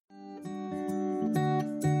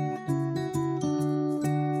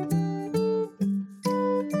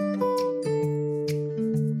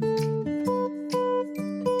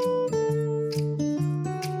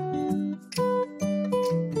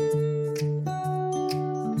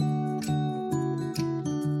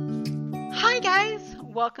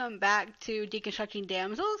Welcome back to Deconstructing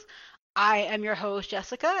Damsels. I am your host,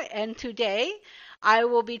 Jessica, and today I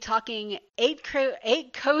will be talking eight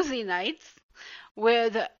cozy nights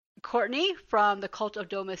with Courtney from the Cult of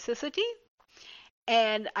Domesticity,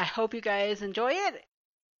 and I hope you guys enjoy it.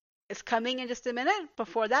 It's coming in just a minute.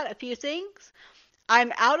 Before that, a few things.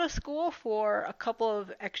 I'm out of school for a couple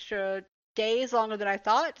of extra days, longer than I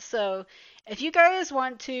thought, so if you guys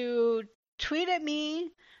want to tweet at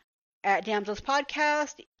me at Damsels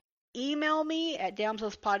Podcast, email me at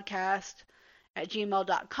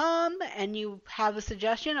damselspodcast@gmail.com, and you have a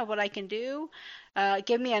suggestion of what I can do,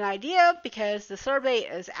 give me an idea, because the survey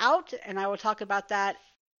is out, and I will talk about that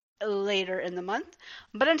later in the month.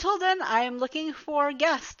 But until then, I am looking for a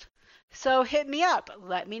guest, so hit me up,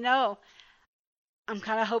 let me know. I'm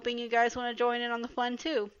kind of hoping you guys want to join in on the fun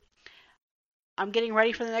too. I'm getting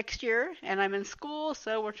ready for the next year, and I'm in school,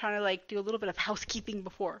 so we're trying to do a little bit of housekeeping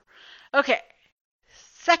before. Okay.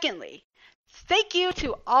 Secondly, thank you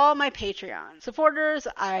to all my Patreon supporters.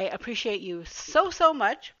 I appreciate you so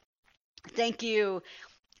much. Thank you,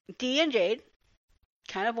 Dee and Jade.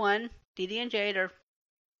 Kind of one. Dee and Jade are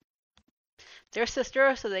their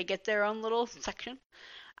sister, so they get their own little section.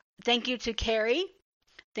 Thank you to Carrie.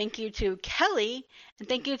 Thank you to Kelly. And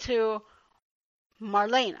thank you to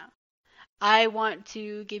Marlena. I want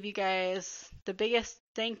to give you guys the biggest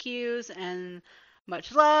thank yous and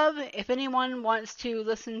much love. If anyone wants to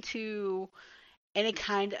listen to any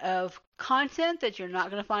kind of content that you're not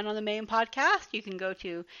going to find on the main podcast, you can go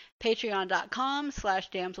to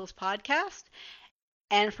patreon.com/damselspodcast.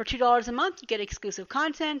 And for $2 a month, you get exclusive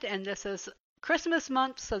content. And this is Christmas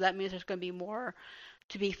month, so that means there's going to be more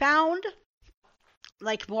to be found.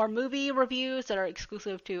 Like more movie reviews that are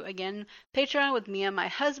exclusive to, again, Patreon with me and my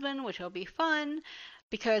husband, which will be fun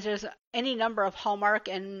because there's any number of Hallmark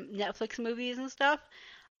and Netflix movies and stuff.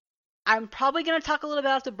 I'm probably going to talk a little bit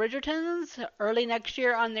about the Bridgertons early next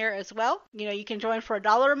year on there as well. You can join for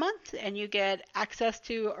 $1 a month and you get access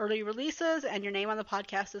to early releases and your name on the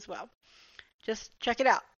podcast as well. Just check it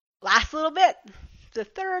out. Last little bit. The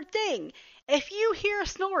third thing. If you hear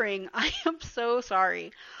snoring, I am so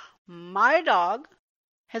sorry. My dog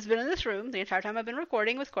has been in this room the entire time I've been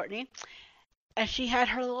recording with Courtney, and she had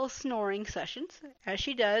her little snoring sessions, as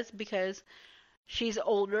she does, because she's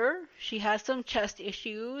older. She has some chest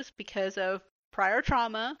issues because of prior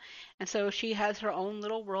trauma, and so she has her own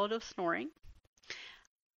little world of snoring.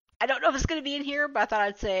 I don't know if it's going to be in here, but I thought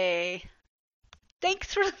I'd say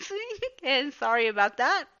thanks for listening, and sorry about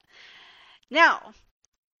that. Now,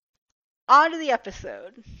 on to the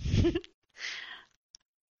episode.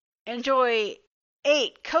 Enjoy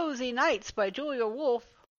 8 Cozy Nights by Julia Wolf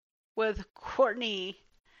with Courtney.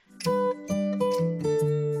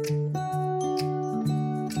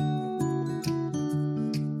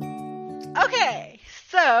 Okay,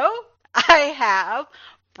 so I have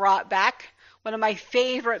brought back one of my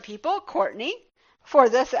favorite people, Courtney, for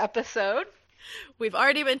this episode. We've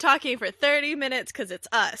already been talking for 30 minutes because it's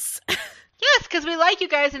us. Yes, because we like you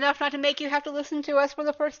guys enough not to make you have to listen to us for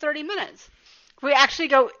the first 30 minutes. We actually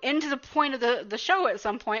go into the point of the show at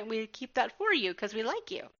some point. We keep that for you because we like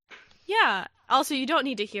you. Yeah. Also, you don't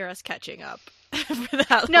need to hear us catching up for that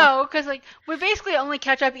long. No, because we basically only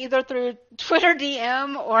catch up either through Twitter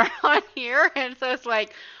DM or on here, and so it's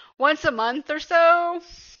once a month or so.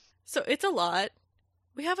 So it's a lot.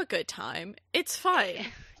 We have a good time. It's fine.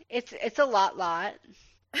 It's a lot.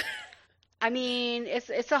 I mean,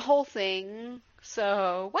 it's a whole thing.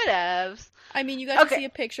 So whatevs. I mean, you got to see a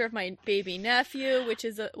picture of my baby nephew, which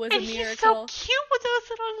was a miracle. He's so cute with those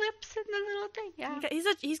little lips and the little thing. Yeah,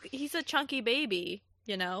 he's a chunky baby,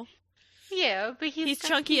 Yeah, but he's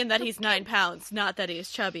chunky in that he's 9 pounds, not that he's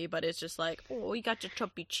chubby, but it's just oh, you got your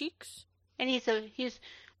chubby cheeks. And he's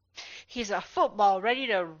a football ready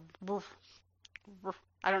to.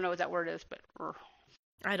 I don't know what that word is, but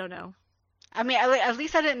I don't know. I mean, at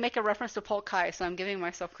least I didn't make a reference to Polk High, so I'm giving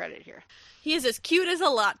myself credit here. He is as cute as a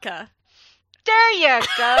latke. There you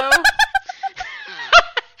go!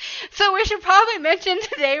 So we should probably mention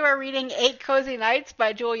today we're reading 8 Cozy Nights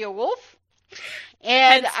by Julia Wolf.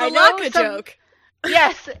 And hence the latke joke.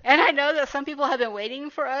 Yes, and I know that some people have been waiting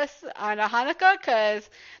for us on a Hanukkah, because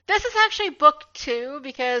this is actually book 2,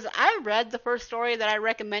 because I read the first story that I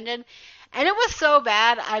recommended, and it was so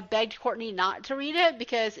bad, I begged Courtney not to read it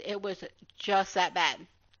because it was just that bad.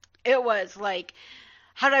 It was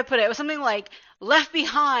how did I put it? It was something like Left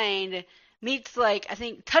Behind meets I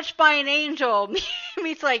think Touched by an Angel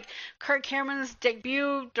meets Kirk Cameron's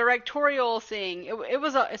debut directorial thing.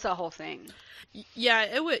 It's a whole thing.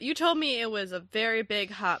 Yeah, you told me it was a very big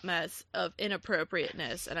hot mess of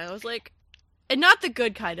inappropriateness, and I was like, And not the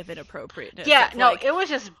good kind of inappropriateness. Yeah, It's no, like, it was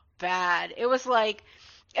just bad. It was like,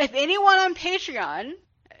 if anyone on Patreon,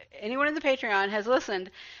 anyone in the Patreon has listened,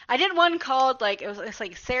 I did one called, like, it's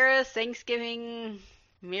like Sarah's Thanksgiving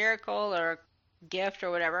Miracle or Gift or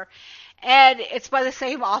whatever, and it's by the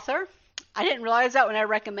same author. I didn't realize that when I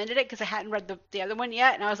recommended it because I hadn't read the other one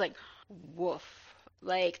yet, and I was like, woof.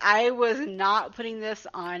 Like, I was not putting this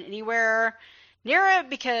on anywhere near it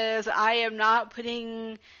because I am not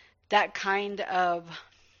putting that kind of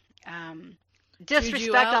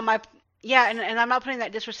disrespect on my and I'm not putting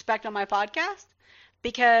that disrespect on my podcast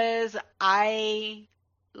because I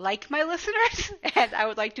like my listeners and I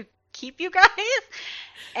would like to keep you guys,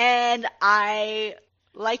 and I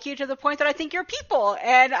like you to the point that I think you're people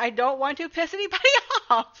and I don't want to piss anybody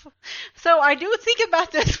off. So I do think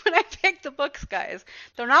about this when I pick the books, guys.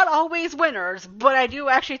 They're not always winners, but I do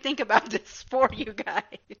actually think about this for you guys.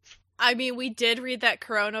 I mean, we did read that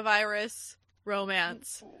coronavirus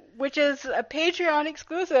romance, which is a Patreon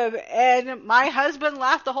exclusive, and my husband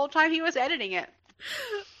laughed the whole time he was editing it.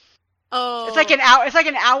 Oh, it's like an hour. It's like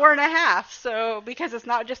an hour and a half. So because it's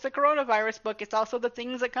not just the coronavirus book, it's also the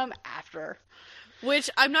things that come after. Which,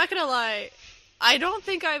 I'm not gonna lie, I don't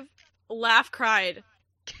think I've cried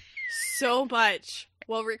so much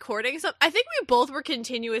while recording something. I think we both were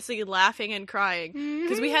continuously laughing and crying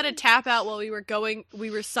because we had to tap out while we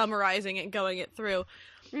were summarizing and going it through.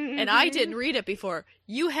 And I didn't read it before.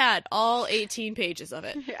 You had all 18 pages of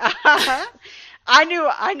it. I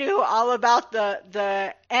knew all about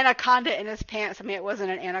the anaconda in his pants. I mean, it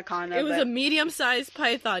wasn't an anaconda. It was a medium-sized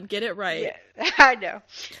python. Get it right. Yeah, I know.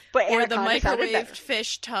 But or the microwaved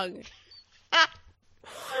fish tongue.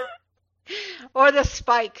 Or the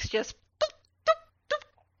spikes just.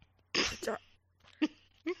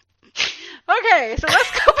 Okay, so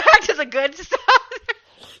let's go back to the good stuff.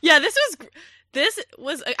 Yeah, this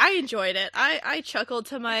was I enjoyed it. I chuckled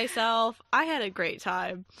to myself. I had a great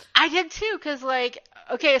time. I did too, because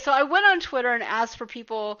okay, so I went on Twitter and asked for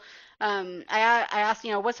people. I asked,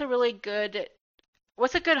 what's a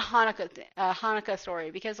good Hanukkah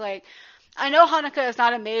story, because I know Hanukkah is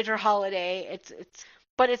not a major holiday.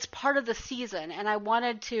 But it's part of the season, and I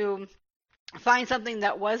wanted to find something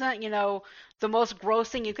that wasn't, the most gross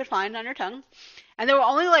thing you could find on your tongue. And there were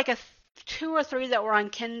only a 2 or 3 that were on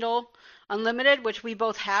Kindle Unlimited, which we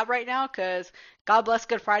both have right now, because God bless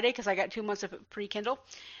Good Friday, because I got 2 months of free Kindle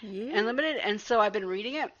Unlimited, and so I've been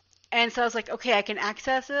reading it. And so I was like, okay, I can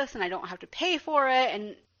access this, and I don't have to pay for it,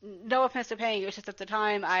 and no offense to paying, it was just at the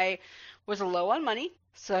time I was low on money,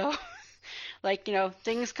 so,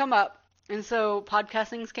 things come up, and so podcast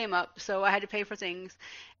things came up, so I had to pay for things,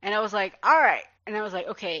 and I was like, all right, and I was like,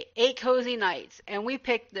 okay, 8 Cozy Nights, and we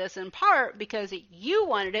picked this in part because you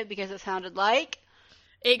wanted it, because it sounded like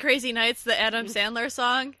 8 Crazy Nights, the Adam Sandler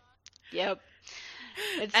song. Yep.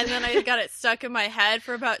 And then I got it stuck in my head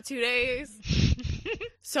for about 2 days.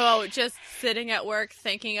 So just sitting at work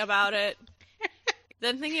thinking about it.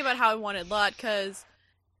 Then thinking about how I wanted latkes.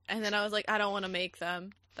 And then I was like, I don't want to make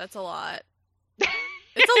them. That's a lot.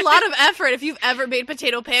 It's a lot of effort if you've ever made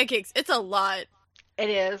potato pancakes. It's a lot.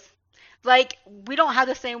 It is. We don't have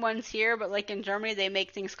the same ones here, but in Germany they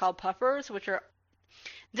make things called puffers, which are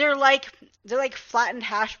they're like flattened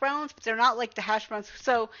hash browns, but they're not like the hash browns.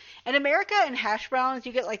 So in America, in hash browns,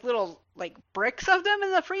 you get little bricks of them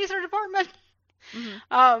in the freezer department.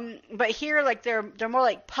 Mm-hmm. But here, they're more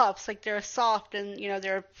like puffs. They're soft and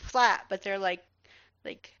they're flat, but they're like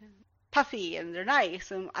puffy and they're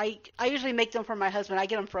nice. And I usually make them for my husband. I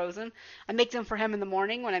get them frozen. I make them for him in the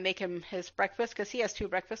morning when I make him his breakfast, because he has 2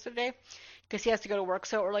 breakfasts a day. Because he has to go to work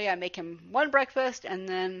so early, I make him 1 breakfast, and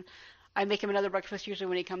then I make him another breakfast usually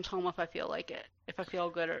when he comes home if I feel like it. If I feel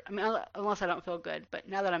good, unless I don't feel good. But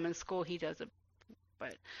now that I'm in school, he does it.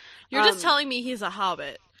 But you're just telling me he's a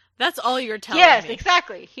hobbit. That's all you're telling me. Yes,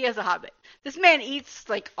 exactly. He is a hobbit. This man eats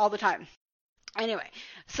all the time. Anyway,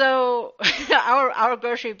 so our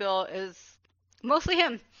grocery bill is mostly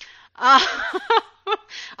him. I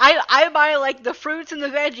buy the fruits and the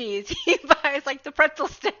veggies. He buys the pretzel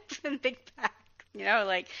sticks in big packs.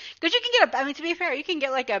 Because you can get to be fair, you can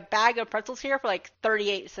get a bag of pretzels here for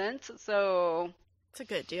 38 cents. So it's a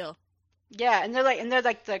good deal. Yeah, and they're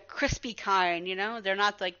the crispy kind. They're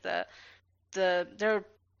not they're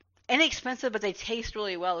inexpensive, but they taste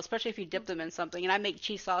really well, especially if you dip them in something. And I make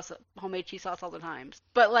homemade cheese sauce all the time.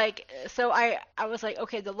 But so I was like,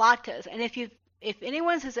 okay, the latkes. And if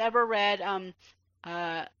anyone has ever read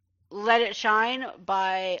Let It Shine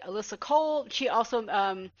by Alyssa Cole, she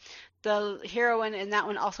also the heroine in that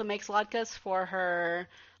one also makes latkes for her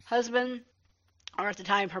husband, or at the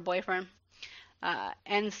time her boyfriend.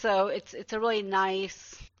 And so it's a really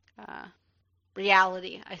nice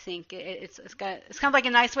reality. I think it's kind of like a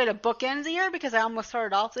nice way to bookend the year because I almost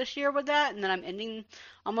started off this year with that, and then I'm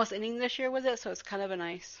almost ending this year with it. So it's kind of a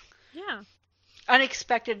nice,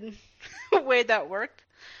 unexpected way that worked.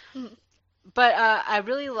 Mhm. But I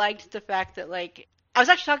really liked the fact that like I was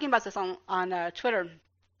actually talking about this on Twitter,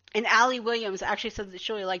 and Allie Williams actually said that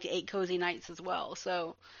she really liked Eight Cozy Nights as well.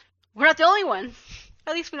 So we're not the only ones.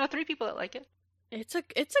 At least we know 3 people that like it. It's a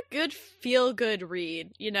good feel good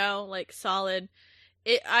read, like solid.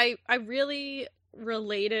 I really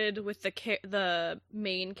related with the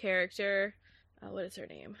main character. What is her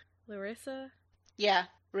name? Larissa? Yeah,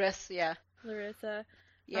 Riss. Yeah, Larissa.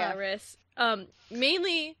 yeah. Riss.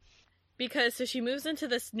 Mainly because so she moves into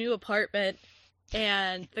this new apartment,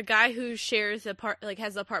 and the guy who shares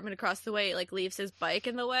has the apartment across the way leaves his bike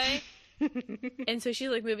in the way, and so she's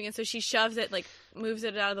moving, and so she shoves it, moves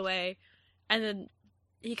it out of the way, and then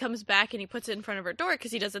he comes back and he puts it in front of her door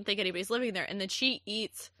because he doesn't think anybody's living there, and then she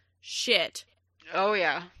eats shit. Oh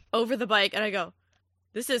yeah. Over the bike, and I go,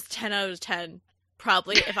 this is 10 out of 10.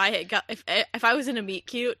 Probably if I had if I was in a meet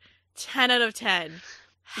cute, 10 out of 10.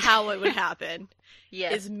 How it would happen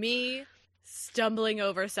is me stumbling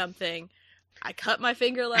over something. I cut my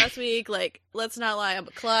finger last week. Let's not lie, I'm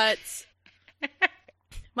a klutz.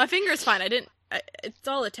 My finger's fine. It's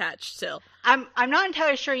all attached still. I'm not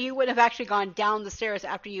entirely sure you would have actually gone down the stairs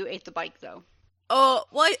after you ate the bike, though. Oh,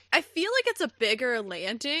 well, I feel like it's a bigger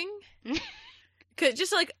landing. Cause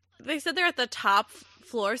just they said they're at the top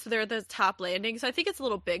floor, so they're at the top landing, so I think it's a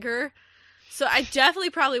little bigger. So I definitely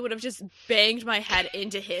probably would have just banged my head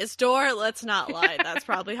into his door. Let's not lie. That's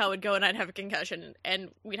probably how it would go, and I'd have a concussion,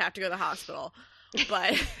 and we'd have to go to the hospital.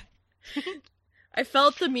 But I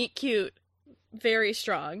felt the meet cute very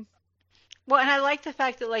strong. Well, and I like the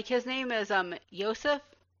fact that his name is Yosef,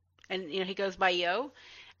 and he goes by Yo,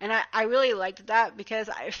 and I really liked that because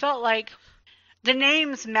I felt like the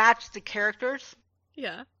names matched the characters.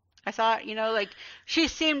 Yeah. I thought, she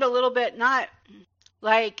seemed a little bit not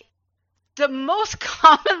like the most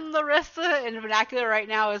common Larissa in vernacular right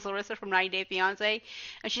now is Larissa from 90 Day Fiancé,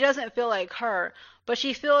 and she doesn't feel like her, but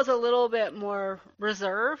she feels a little bit more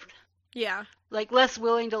reserved. Yeah. Less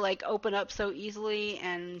willing to open up so easily,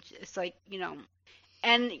 and it's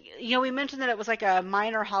and we mentioned that it was a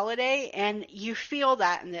minor holiday, and you feel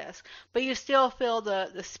that in this, but you still feel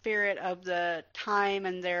the spirit of the time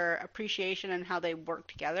and their appreciation and how they work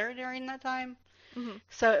together during that time. Mm-hmm.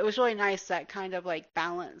 So it was really nice, that kind of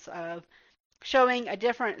balance of showing a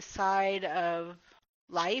different side of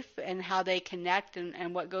life and how they connect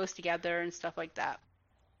and what goes together and stuff like that.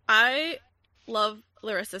 I love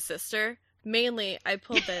Larissa's sister. Mainly, I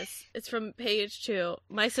pulled this. It's from page 2.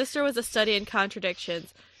 My sister was a study in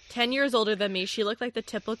contradictions. 10 years older than me, she looked like the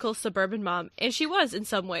typical suburban mom, and she was in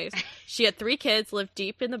some ways. She had 3 kids, lived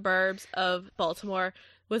deep in the burbs of Baltimore,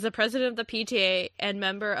 was the president of the PTA, and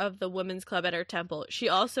member of the women's club at her temple. She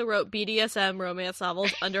also wrote BDSM romance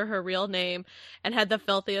novels under her real name, and had the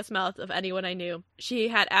filthiest mouth of anyone I knew. She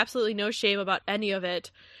had absolutely no shame about any of it,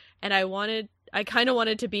 and I kind of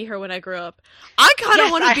wanted to be her when I grew up. I kind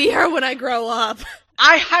of want to be her when I grow up.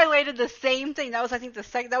 I highlighted the same thing. That was, I think,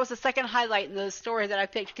 that was the second highlight in the story that I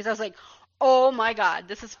picked, because I was like, oh my god,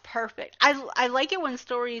 this is perfect. I like it when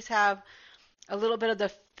stories have a little bit of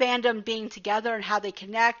the fandom being together and how they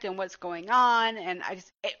connect and what's going on, and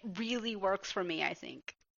it really works for me, I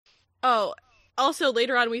think. Oh, also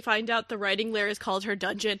later on we find out the writing layer is called her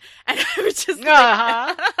dungeon, and I was just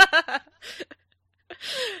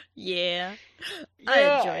yeah. I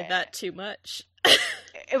enjoyed that too much.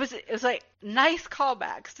 It was nice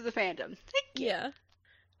callbacks to the fandom. Thank you.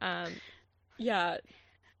 Yeah. Yeah.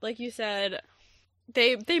 Like you said,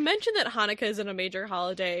 they mentioned that Hanukkah isn't a major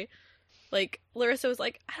holiday. Larissa was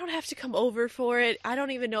like, I don't have to come over for it. I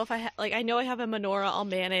don't even know if I know I have a menorah, I'll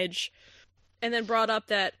manage. And then brought up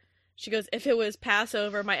that she goes, if it was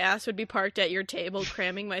Passover, my ass would be parked at your table,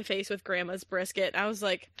 cramming my face with grandma's brisket. And I was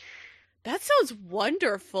like, that sounds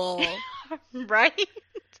wonderful. Right?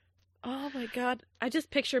 Oh my god. I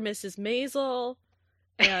just picture Mrs. Maisel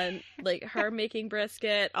and her making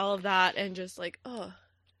brisket, all of that, and just oh.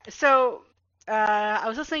 So, I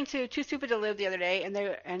was listening to Too Stupid to Live the other day, and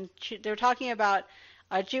they were talking about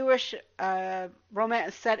a Jewish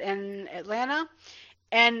romance set in Atlanta,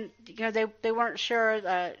 and they weren't sure.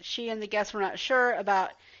 She and the guests were not sure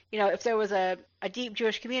about if there was a deep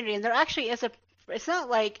Jewish community, and there actually is it's not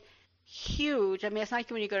huge. I mean, it's not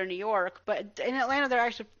like when you go to New York, but in Atlanta there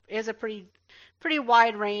actually is a pretty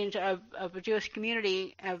wide range of a Jewish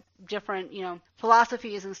community of different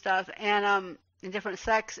philosophies and stuff, and in different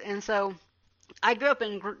sects. And so I grew up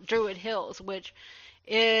in Druid Hills, which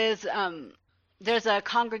is there's a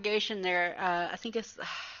congregation there. I think it's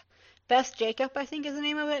Best Jacob, I think is the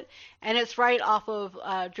name of it, and it's right off of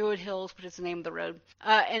Druid Hills, which is the name of the road.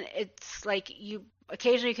 And it's like you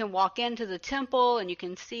occasionally can walk into the temple and you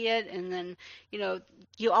can see it, and then you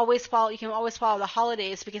can always follow the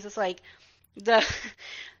holidays, because it's like the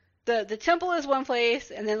the temple is one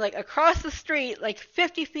place, and then like across the street, like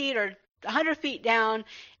 50 feet or 100 feet down,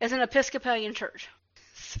 is an Episcopalian church.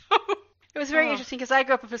 So it was very interesting, because I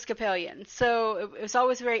grew up Episcopalian, so it was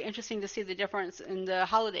always very interesting to see the difference in the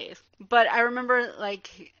holidays. But I remember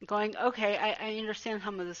like going, okay, I understand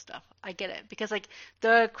some of this stuff. I get it, because like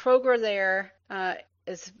the Kroger there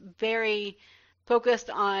is very focused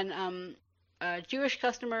on Jewish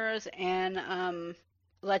customers and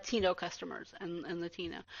Latino customers and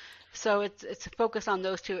Latina. So it's focused on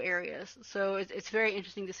those two areas. So it's very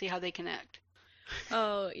interesting to see how they connect.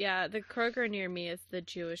 Oh, yeah, the Kroger near me is the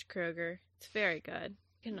Jewish Kroger. It's very good.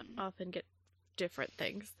 You can often get different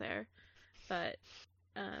things there. But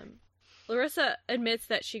Larissa admits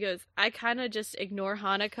that she goes, I kind of just ignore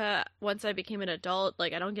Hanukkah once I became an adult.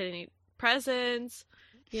 Like, I don't get any presents,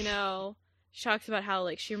 She talks about how,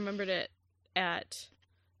 like, she remembered it at,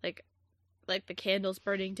 like the candles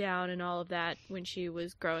burning down and all of that when she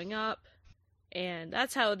was growing up. And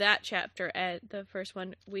that's how that chapter ends. The first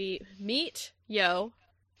one, we meet Yo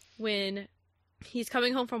when he's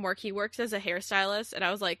coming home from work. He works as a hairstylist, and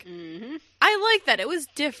I was like, I like that. It was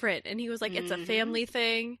different. And he was like, it's a family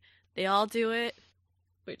thing. They all do it.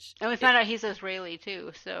 And we found out he's Israeli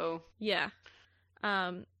too, so. Yeah.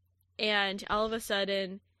 And all of a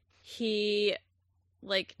sudden, he,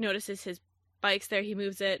 like, notices his bike's there. He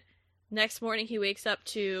moves it. Next morning, he wakes up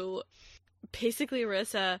to basically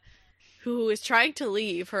Arissa, who is trying to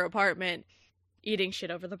leave her apartment, eating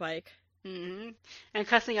shit over the bike. And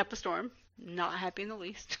cussing up a storm. Not happy in the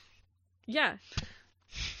least. Yeah.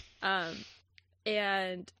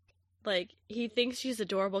 And, like, he thinks she's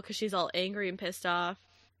adorable because she's all angry and pissed off.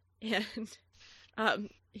 And,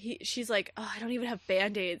 she's like, oh, I don't even have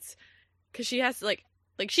Band-Aids. Because she has, like,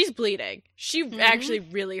 she's bleeding. She actually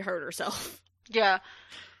really hurt herself. Yeah.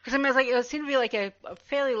 Because, I mean, it seemed to be, like, a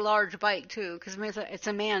fairly large bike, too. Because, I mean, it's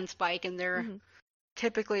a man's bike, and they're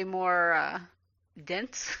typically more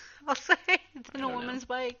dense, I'll say, than a woman's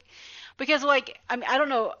bike. Because, like, I mean, I don't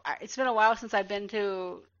know. It's been a while since I've been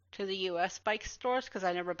to the U.S. bike stores, because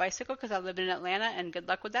I never bicycle, because I live in Atlanta, and good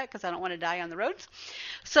luck with that, because I don't want to die on the roads.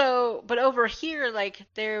 So, but over here, like,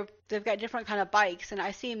 they've got different kind of bikes, and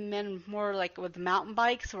I see men more, like, with mountain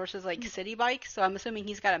bikes versus, like, city bikes. So I'm assuming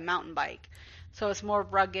he's got a mountain bike. So it's more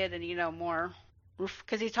rugged and, more,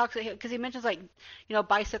 because he mentions, like,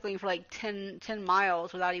 bicycling for like 10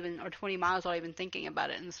 miles or 20 miles without even thinking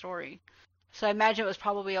about it in the story. So I imagine it was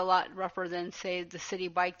probably a lot rougher than, say, the city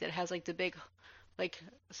bike that has, like, the big, like,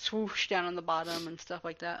 swoosh down on the bottom and stuff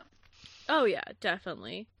like that. Oh yeah,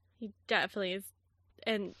 definitely. He definitely is.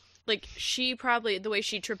 And, like, she probably, the way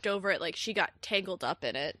she tripped over it, like, she got tangled up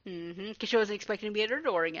in it. Because she wasn't expecting to be at her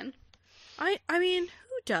door again. I mean,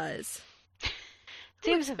 who does?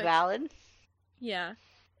 Seems valid. Yeah.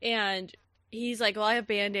 And he's like, well, I have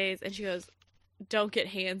Band-Aids. And she goes, don't get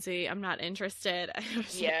handsy. I'm not interested.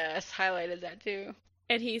 Yes, highlighted that too.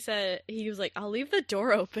 And he was like, I'll leave the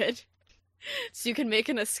door open so you can make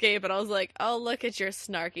an escape. And I was like, oh, look at your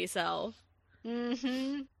snarky self.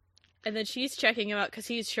 And then she's checking him out because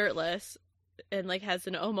he's shirtless and, like, has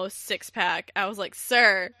an almost six-pack. I was like,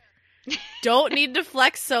 sir, don't need to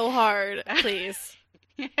flex so hard, please.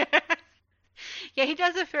 Yeah, he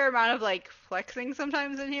does a fair amount of, like, flexing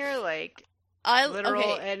sometimes in here, like,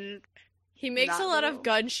 literal and he makes a lot of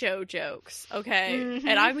gun show jokes, okay?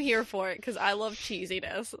 And I'm here for it, because I love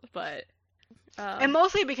cheesiness, but... and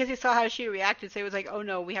mostly because he saw how she reacted, so he was like, oh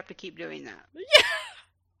no, we have to keep doing that. Yeah!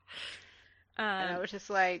 And I was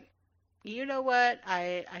just like, you know what?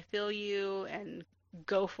 I feel you, and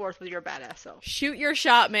go forth with your badass self. Shoot your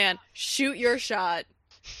shot, man. Shoot your shot.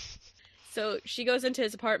 So she goes into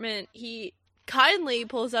his apartment. He kindly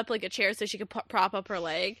pulls up, like, a chair so she can prop up her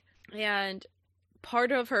leg. And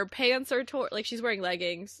part of her pants are torn. Like, she's wearing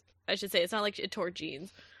leggings, I should say. It's not like it tore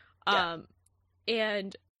jeans. Yeah.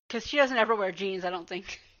 And... because she doesn't ever wear jeans, I don't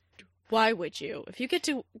think. Why would you? If you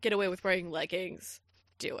get away with wearing leggings,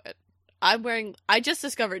 do it. I just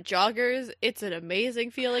discovered joggers. It's an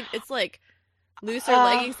amazing feeling. It's like looser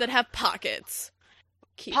leggings that have pockets.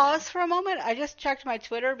 Pause for a moment. I just checked my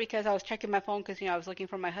Twitter because I was checking my phone because, I was looking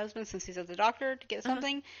for my husband since he's at the doctor to get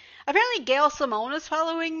something. Apparently Gail Simone is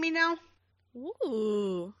following me now.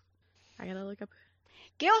 Ooh. I gotta look up.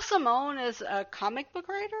 Gail Simone is a comic book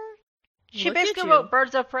writer. She basically wrote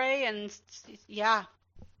Birds of Prey and, yeah.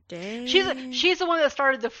 Dang. She's the one that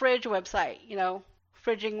started the Fridge website,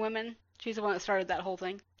 Fridging Women. She's the one that started that whole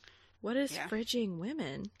thing. What is fridging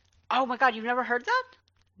women? Oh my god, you've never heard that?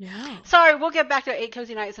 No. Sorry, we'll get back to 8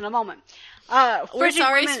 Cozy Nights in a moment. We're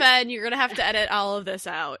sorry, Sven. You're going to have to edit all of this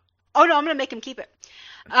out. Oh no, I'm going to make him keep it.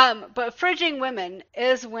 But Fridging Women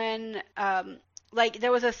is when,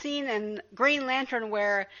 there was a scene in Green Lantern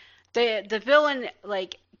where the villain,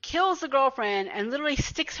 kills the girlfriend and literally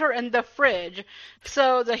sticks her in the fridge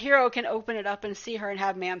so the hero can open it up and see her and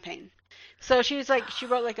have man pain. So she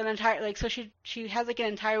wrote an entire, so she has an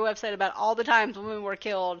entire website about all the times women were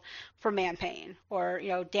killed for man pain or,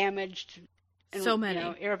 damaged. And, so many.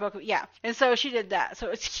 Irrevocable. Yeah. And so she did that. So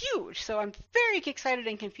it's huge. So I'm very excited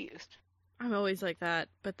and confused. I'm always like that,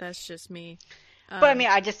 but that's just me. But I mean,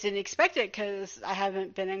 I just didn't expect it because I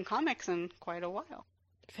haven't been in comics in quite a while.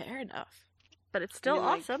 Fair enough. But it's still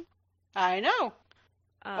awesome. I know.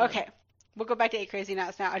 Okay. We'll go back to 8 Crazy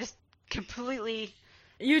Nights now. I just completely...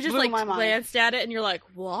 You just glanced at it and you're like,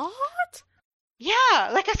 what?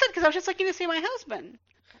 Yeah, like I said, because I was just looking to see my husband.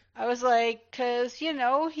 I was like, because,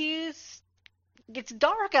 it's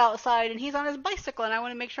dark outside and he's on his bicycle and I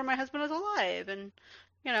want to make sure my husband is alive. And,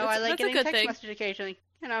 I like getting a text message occasionally.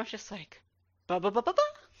 And I was just like, ba.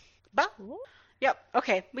 Yep,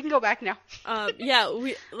 okay, we can go back now.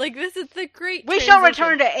 This is the great We shall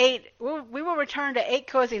return to 8. We will return to 8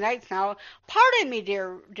 Cozy Nights now. Pardon me,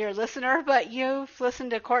 dear listener, but you've listened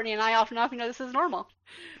to Courtney and I often enough, this is normal.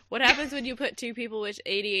 What happens when you put two people with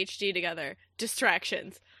ADHD together?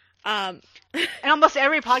 Distractions. And almost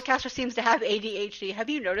every podcaster seems to have ADHD. Have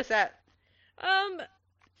you noticed that? I'm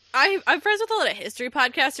friends with a lot of history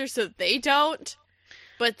podcasters, so they don't.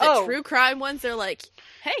 But the true crime ones, they're like,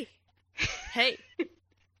 hey,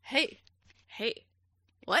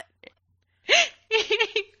 what?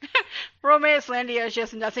 Romancelandia is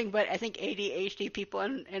just nothing but, I think, ADHD people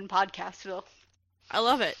in Podcastville. I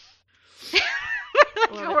love it.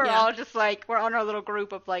 We're all just we're on our little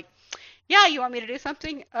group of yeah, you want me to do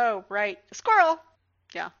something? Oh, right. Squirrel.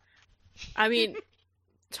 Yeah. I mean,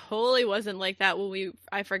 totally wasn't like that when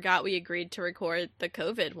I forgot we agreed to record the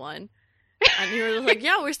COVID one. And you were just like,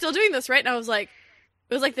 yeah, we're still doing this, right? And I was like,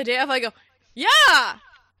 it was like the day of, I go, yeah,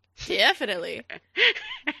 definitely.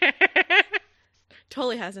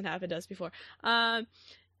 Totally hasn't happened to us before. No,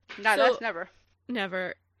 that's never.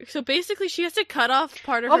 Never. So basically, she has to cut off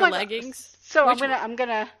part of her leggings. So I'm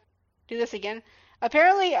gonna do this again.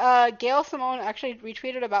 Apparently, Gail Simone actually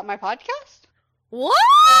retweeted about my podcast. What?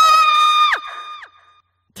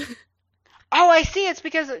 Oh, I see. It's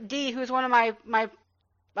because Dee, who's one of my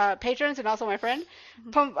patrons and also my friend,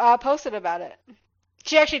 posted about it.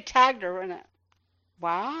 She actually tagged her in it.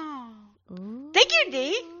 Wow. Ooh. Thank you,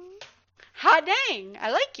 Dee. Hot dang. I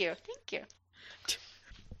like you. Thank you.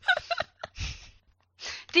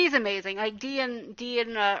 Dee's amazing. Dee and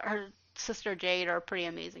her sister Jade are pretty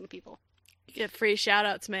amazing people. You get free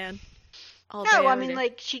shout-outs, man.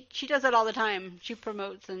 She does that all the time. She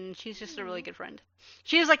promotes, and she's just a really good friend.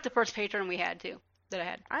 She was the first patron we had, too, that I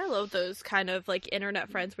had. I love those kind of, internet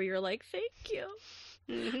friends where you're like, thank you.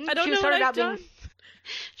 Mm-hmm. I don't know what I've done.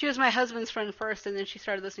 She was my husband's friend first, and then she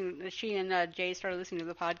and Jay started listening to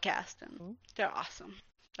the podcast, and they're awesome.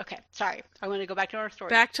 Okay, sorry. I want to go back to our story.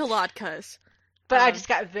 Back to latkes. But I just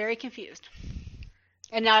got very confused.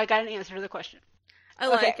 And now I got an answer to the question. I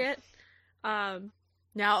like it.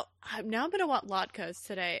 Now I'm gonna want latkes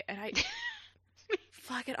today, and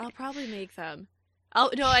fuck it, I'll probably make them.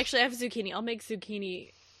 Actually, I have zucchini. I'll make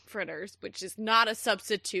zucchini fritters, which is not a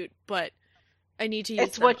substitute, but I need to use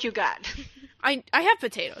It's them. What you got. I have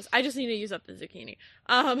potatoes. I just need to use up the zucchini.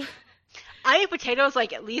 I eat potatoes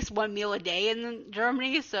at least one meal a day in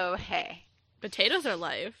Germany, so hey. Potatoes are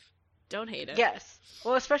life. Don't hate it. Yes.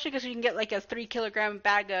 Well, especially because you can get a 3-kilogram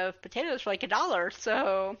bag of potatoes for $1,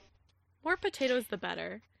 so... More potatoes, the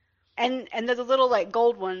better. And they're the little,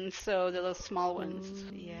 gold ones, so they're those small ones.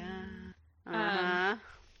 Yeah. Uh-huh.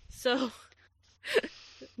 So,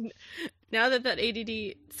 now that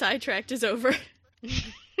ADD sidetracked is over,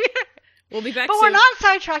 we'll be back But soon. We're not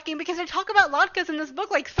sidetracking because they talk about latkes in this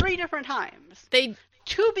book 3 different times.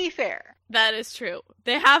 To be fair. That is true.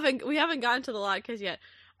 We haven't gotten to the latkes yet.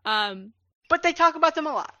 But they talk about them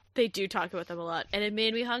a lot. They do talk about them a lot, and it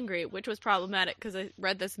made me hungry, which was problematic because I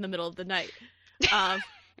read this in the middle of the night. I'm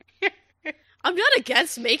not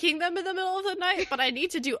against making them in the middle of the night, but I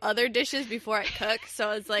need to do other dishes before I cook,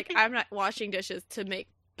 so it's I'm not washing dishes to make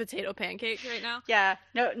potato pancakes right now. Yeah,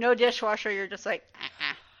 no dishwasher, you're just Yeah.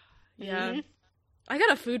 Mm-hmm. I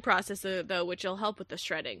got a food processor, though, which will help with the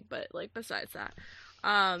shredding, but, besides that.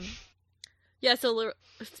 Yeah, so,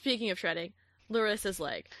 speaking of shredding, Larissa's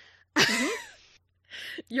leg.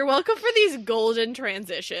 You're welcome for these golden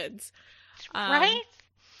transitions. Right?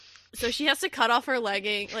 So she has to cut off her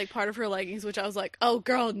legging, like part of her leggings, which I was like, oh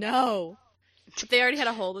girl, no. But they already had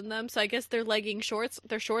a hole in them, so I guess they're legging shorts.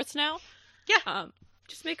 They're shorts now. Yeah.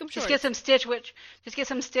 Just make them shorts. Just get some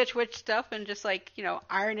Stitch Witch stuff and just like,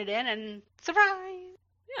 iron it in and surprise.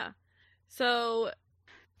 Yeah. So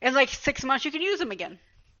in like 6 months you can use them again.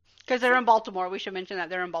 Because they're in Baltimore. We should mention that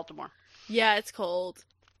they're in Baltimore. Yeah, it's cold.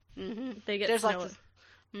 Mm-hmm. They get There's snow.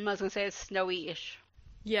 I was gonna say it's snowy-ish.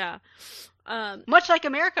 Yeah. Much like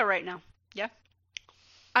America right now. Yeah.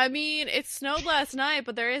 I mean, it snowed last night,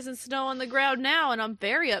 but there isn't snow on the ground now, and I'm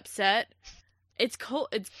very upset. It's cold.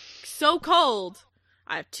 It's so cold.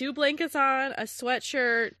 I have 2 blankets on, a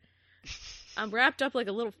sweatshirt. I'm wrapped up like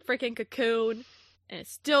a little freaking cocoon, and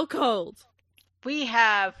it's still cold. We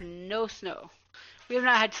have no snow. We have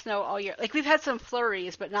not had snow all year. Like, we've had some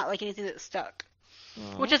flurries, but not like anything that stuck.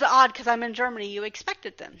 Aww. Which is odd, because I'm in Germany. You expect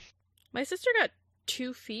it then. My sister got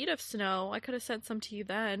 2 feet of snow. I could have sent some to you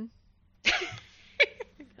then.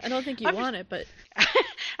 I don't think you want it, but...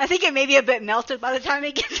 I think it may be a bit melted by the time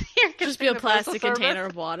it gets here. Just be a plastic container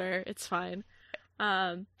of water. It's fine.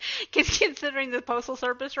 Considering the postal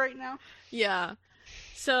service right now. Yeah.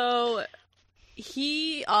 So,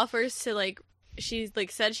 he offers to, like... She,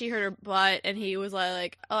 like, said she hurt her butt, and he was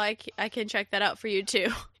like, oh, I can check that out for you, too.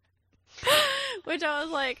 Which I was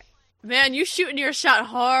like, man, you shooting your shot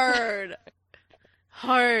hard.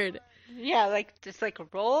 Hard. Yeah, like, just, like,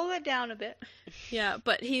 roll it down a bit. Yeah,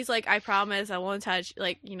 but he's like, I promise I won't touch,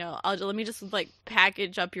 like, let me just, like,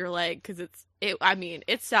 package up your leg, because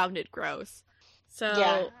it sounded gross. So.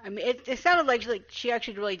 Yeah, I mean, it sounded like she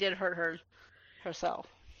actually really did hurt herself.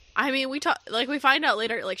 I mean, we find out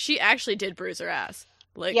later, like, she actually did bruise her ass.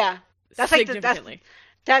 Like, yeah. That's significantly.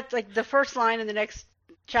 That's like the first line in the next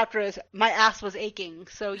chapter is, my ass was aching,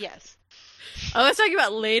 so yes. I was talking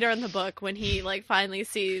about later in the book when he, like, finally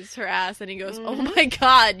sees her ass and he goes, oh my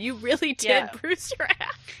god, you really did bruise your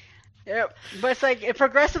ass. Yep. But it's like, it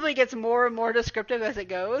progressively gets more and more descriptive as it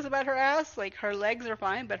goes about her ass. Like, her legs are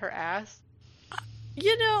fine, but her ass.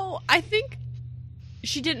 I think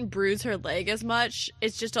she didn't bruise her leg as much.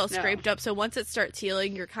 It's just all scraped up. So once it starts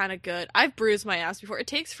healing, you're kind of good. I've bruised my ass before. It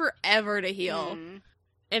takes forever to heal.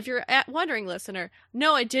 If you're wondering, listener,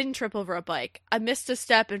 no, I didn't trip over a bike. I missed a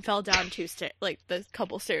step and fell down 2 stairs, like the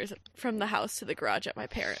couple stairs from the house to the garage at my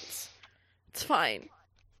parents'. It's fine.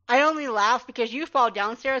 I only laugh because you fall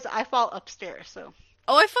downstairs, I fall upstairs, so.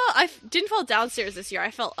 Oh, I didn't fall downstairs this year.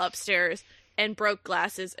 I fell upstairs and broke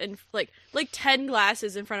glasses and like 10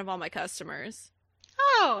 glasses in front of all my customers.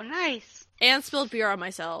 Oh, nice. And spilled beer on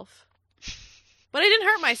myself. But I didn't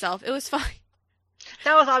hurt myself. It was fine.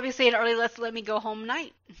 That was obviously an early let me go home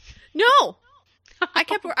night. No! I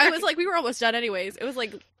was like, we were almost done anyways. It was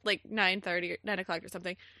like 9:30 or 9 o'clock or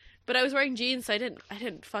something. But I was wearing jeans, so I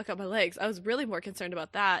didn't fuck up my legs. I was really more concerned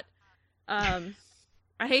about that. I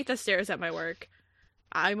hate the stairs at my work.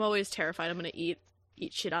 I'm always terrified I'm gonna eat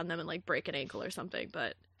shit on them and like break an ankle or something,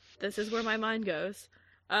 but this is where my mind goes.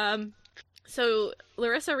 So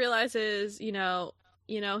Larissa realizes, he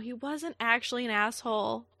wasn't actually an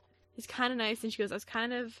asshole. He's kind of nice, and she goes, I was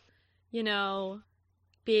kind of,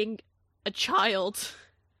 being a child.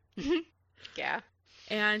 Yeah.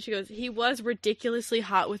 And she goes, he was ridiculously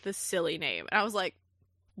hot with a silly name. And I was like,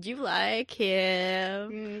 you like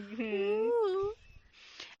him. Mm-hmm.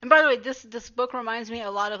 And by the way, this book reminds me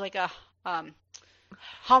a lot of like a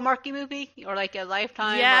Hallmarky movie or like a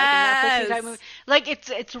Lifetime or like a Netflix type movie. Like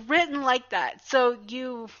it's written like that. So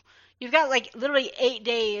you've got like literally 8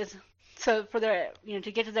 days for their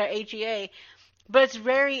to get to their HEA. But it's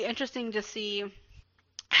very interesting to see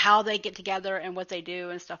how they get together and what they do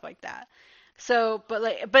and stuff like that. So, but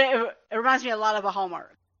it reminds me a lot of a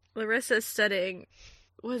Hallmark. Larissa's studying,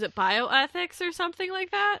 was it bioethics or something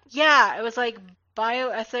like that? Yeah, it was like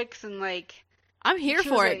bioethics and like. I'm here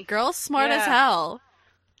for it. Girl's smart as hell.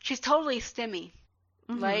 She's totally STEMmy,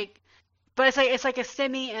 but it's like a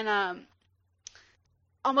STEMmy in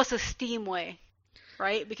almost a STEAM way,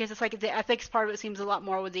 right? Because it's like the ethics part of it seems a lot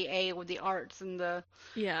more with the arts and the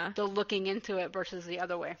looking into it versus the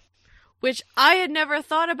other way. Which I had never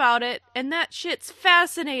thought about it, and that shit's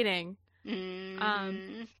fascinating.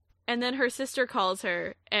 Mm-hmm. And then her sister calls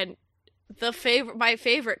her, and my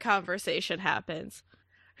favorite conversation happens.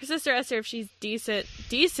 Her sister asks her if she's decent.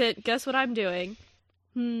 Decent? Guess what I'm doing?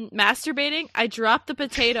 Masturbating? I dropped the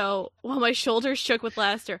potato while my shoulders shook with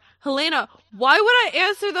laughter. Helena, why would I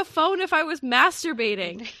answer the phone if I was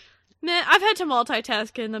masturbating? Man, I've had to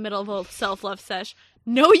multitask in the middle of a self-love sesh.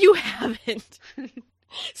 No, you haven't.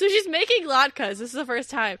 So she's making latkes. This is the first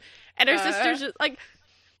time. And her sister's just like,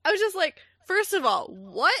 I was just like, First of all,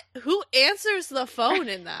 what? Who answers the phone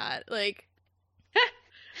in that? Like,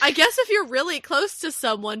 I guess if you're really close to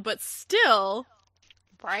someone, but still.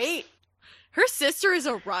 Right? Her sister is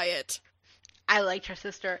a riot. I liked her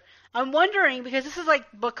sister. I'm wondering, because this is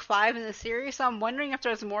like book 5 in the series, so I'm wondering if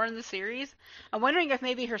there's more in the series. I'm wondering if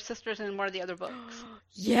maybe her sister's in one of the other books.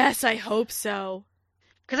 Yes, I hope so.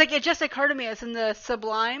 Because like, it just occurred to me, it's in the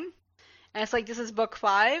Sublime, and it's like, this is book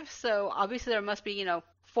 5, so obviously there must be,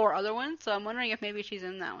 4 other ones, so I'm wondering if maybe she's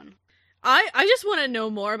in that one. I just want to know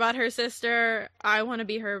more about her sister. I want to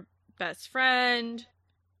be her best friend.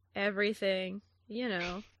 Everything.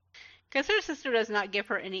 Because her sister does not give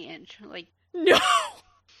her any inch. Like, no!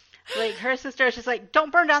 Like, her sister is just like,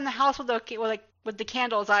 don't burn down the house with the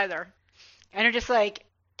candles either. And you're just like,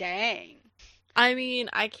 dang. I mean,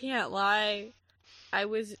 I can't lie. I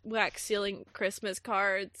was wax sealing Christmas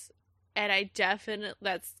cards, and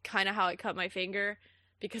that's kind of how I cut my finger.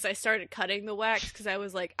 Because I started cutting the wax, because I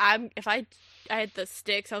was like, I had the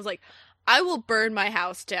sticks, I was like, I will burn my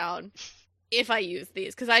house down if I use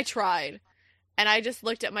these, because I tried. And I just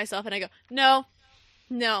looked at myself and I go, no.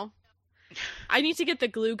 I need to get the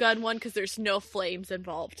glue gun one, because there's no flames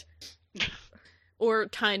involved. Or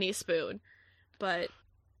tiny spoon. But,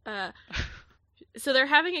 so they're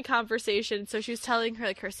having a conversation, so she's telling her,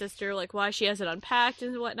 like, her sister, like, why she hasn't unpacked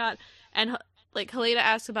and whatnot, and, like, Helena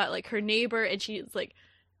asks about, like, her neighbor, and she's, like,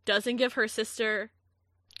 doesn't give her sister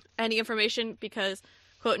any information because,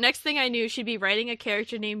 quote, next thing I knew, she'd be writing a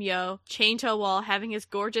character named Yo, chained to a wall, having his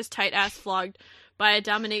gorgeous tight ass flogged by a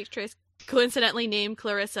dominatrix coincidentally named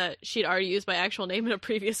Clarissa she'd already used my actual name in a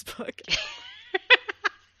previous book.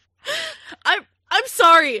 I'm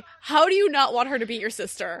sorry. How do you not want her to be your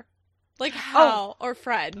sister? Like, how? Or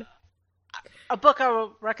friend? A book I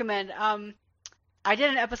will recommend. I did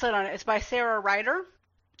an episode on it. It's by Sarah Ryder.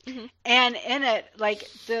 Mm-hmm. And in it, like,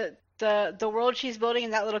 the world she's building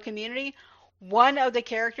in that little community, one of the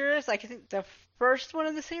characters, like, I think the first one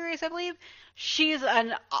in the series, I believe, she's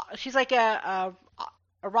like a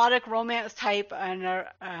erotic romance type and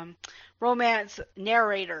a romance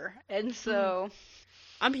narrator. And so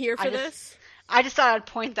I'm here for this. I just thought I'd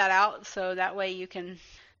point that out so that way you can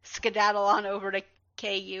skedaddle on over to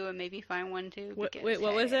KU and maybe find one too. Wait,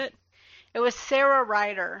 what was it? It was Sarah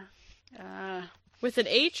Ryder. With an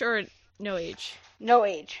H or no H? No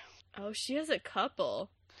H. Oh, she has a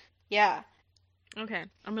couple. Yeah. Okay,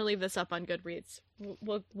 I'm gonna leave this up on Goodreads.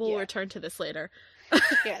 We'll return to this later.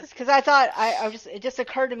 Yes, because I thought it just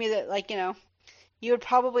occurred to me that, like, you would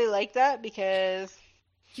probably like that because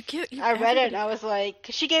I read it and I was like,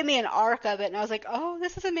 cause she gave me an arc of it and I was like, oh,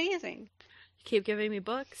 this is amazing. You keep giving me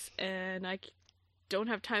books and I don't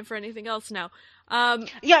have time for anything else now.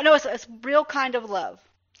 Yeah, no, it's Real Kind of Love.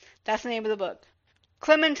 That's the name of the book.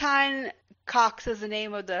 Clementine Cox is the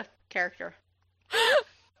name of the character.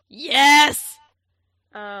 Yes!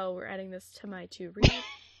 Oh, we're adding this to my to read.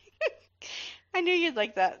 I knew you'd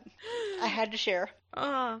like that. I had to share.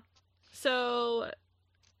 So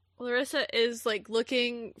Larissa is, like,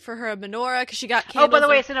 looking for her menorah because she got candles. Oh, by the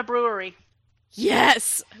way, it's in a brewery.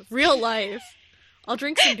 Yes! Real life. I'll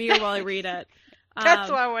drink some beer while I read it. That's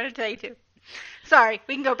what I wanted to tell you, too. Sorry,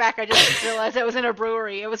 we can go back. I just realized it was in a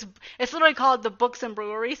brewery. It's literally called the Books and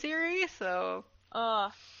Brewery series, so...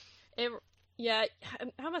 Yeah,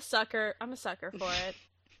 I'm a sucker. I'm a sucker for it.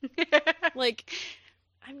 Like,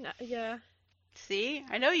 I'm not, yeah. See?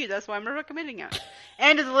 I know you, that's why I'm recommending it.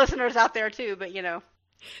 And to the listeners out there, too, but,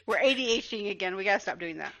 we're ADHDing again. We gotta stop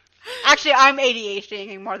doing that. Actually, I'm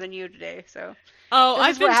ADHDing more than you today, so... Oh,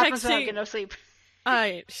 I've been texting... This is what happens when I get no sleep.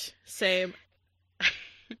 Same.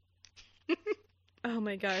 Oh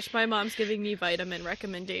my gosh, my mom's giving me vitamin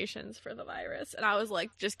recommendations for the virus, and I was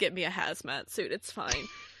like, just get me a hazmat suit, it's fine.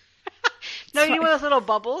 No, you know those little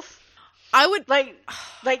bubbles? I would like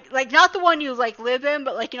not the one you like live in,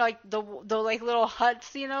 but like like the like little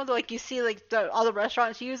huts, like you see like all the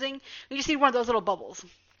restaurants using. You just need one of those little bubbles.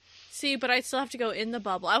 See, but I still have to go in the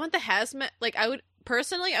bubble. I want the hazmat. Like I would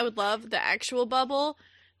love the actual bubble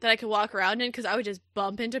that I could walk around in because I would just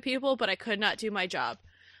bump into people, but I could not do my job.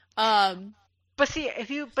 But see, if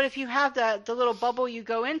you have the little bubble you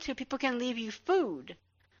go into, people can leave you food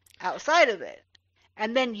outside of it.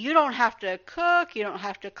 And then you don't have to cook, you don't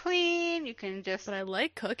have to clean, you can just... But I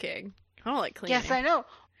like cooking. I don't like cleaning. Yes, I know.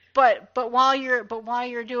 But while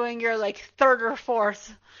you're doing your like third or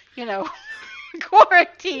fourth,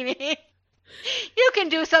 quarantining, you can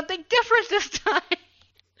do something different this time.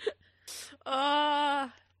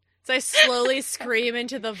 So I slowly scream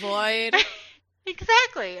into the void.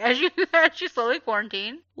 Exactly. As you slowly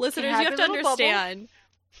quarantine. Listeners, you have to understand.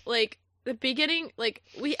 Like, the beginning, like,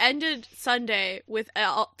 we ended Sunday with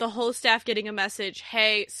the whole staff getting a message,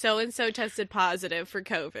 hey, so-and-so tested positive for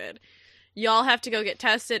COVID. Y'all have to go get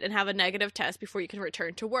tested and have a negative test before you can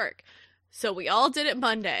return to work. So we all did it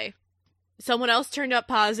Monday. Someone else turned up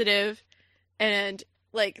positive, and,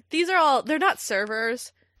 like, they're not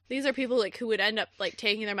servers. These are people, like, who would end up, like,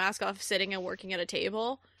 taking their mask off, sitting and working at a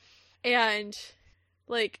table. And,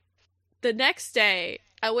 like, the next day,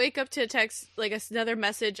 I wake up to a text, like, another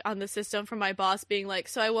message on the system from my boss being like,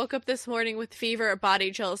 so I woke up this morning with fever,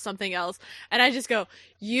 body chills, something else. And I just go,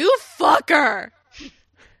 you fucker!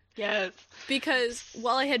 Yes. Because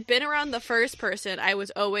while I had been around the first person, I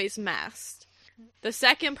was always masked. The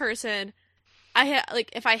second person,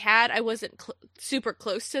 I wasn't super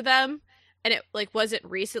close to them, and it, like, wasn't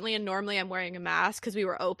recently, and normally I'm wearing a mask because we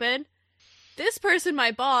were open. This person,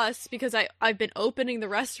 my boss, because I've been opening the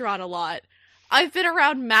restaurant a lot, I've been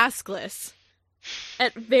around maskless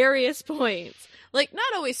at various points. Like,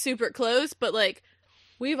 not always super close, but, like,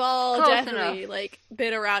 we've all close definitely, enough. like,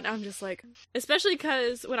 been around. I'm just like, especially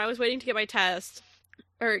because when I was waiting to get my test,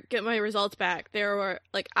 or get my results back, there were,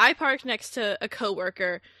 like, I parked next to a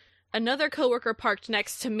coworker, another coworker parked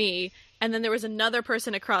next to me, and then there was another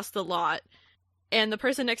person across the lot. And the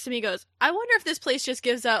person next to me goes, I wonder if this place just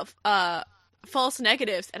gives out, false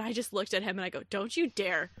negatives. And I just looked at him and I go, don't you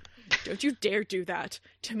dare do that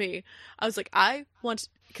to me. I was like,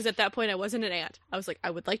 because at that point I wasn't an aunt. I was like,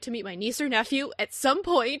 I would like to meet my niece or nephew at some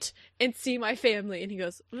point and see my family. And he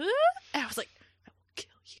goes, and I was like, I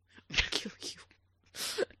will kill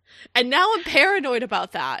you. And now I'm paranoid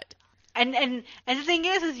about that. And the thing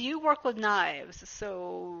is you work with knives,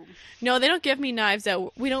 so... No, they don't give me knives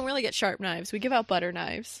out. We don't really get sharp knives. We give out butter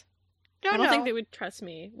knives. I don't think they would trust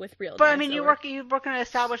me with real knives. But I mean, you work in an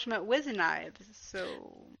establishment with knives, so...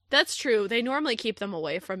 That's true. They normally keep them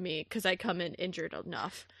away from me because I come in injured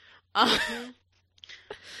enough.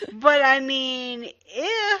 But I mean,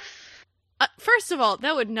 if... First of all,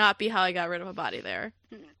 that would not be how I got rid of a body there.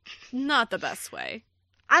 Not the best way.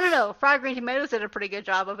 I don't know. Fried Green Tomatoes did a pretty good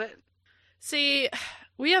job of it. See,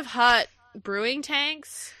 we have hot brewing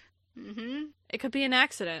tanks. Mm-hmm. It could be an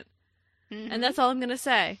accident. Mm-hmm. And that's all I'm going to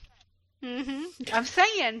say. Mm-hmm. I'm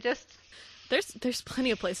saying, just... There's plenty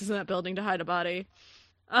of places in that building to hide a body.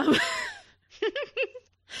 I'm not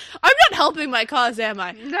helping my cause, am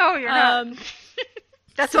I? No, you're not.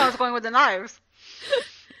 That's why I was going with the knives.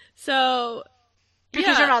 So...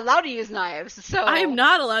 Because you're not allowed to use knives, so... I'm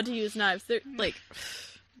not allowed to use knives. They're, like...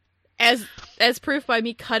 As proof by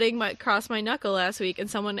me cutting across my knuckle last week, and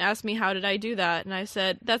someone asked me how did I do that, and I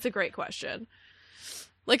said, that's a great question.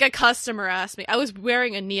 Like, a customer asked me. I was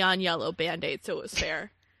wearing a neon yellow Band-Aid, so it was fair.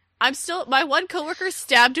 My one coworker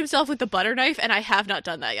stabbed himself with the butter knife, and I have not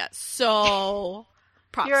done that yet. So,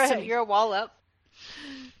 props to me. You're a wall up.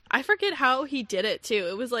 I forget how he did it, too.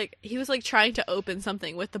 It was like, he was, like, trying to open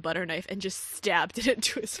something with the butter knife and just stabbed it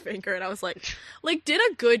into his finger, and I was like, did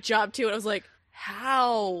a good job, too, and I was like,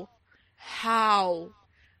 How?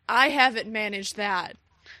 I haven't managed that.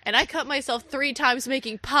 And I cut myself 3 times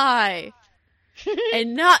making pie.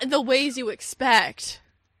 And not in the ways you expect.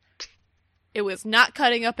 It was not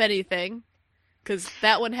cutting up anything. Because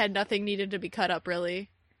that one had nothing needed to be cut up, really.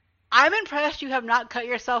 I'm impressed you have not cut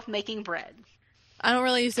yourself making bread. I don't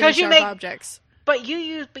really use any sharp objects. But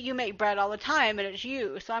you make bread all the time, and it's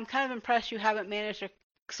you. So I'm kind of impressed you haven't managed to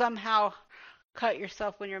somehow cut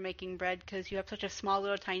yourself when you're making bread, because you have such a small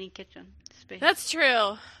little tiny kitchen space. That's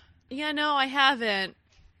true. Yeah, no, I haven't.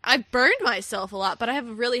 I've burned myself a lot, but I have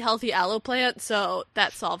a really healthy aloe plant, so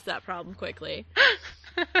that solves that problem quickly.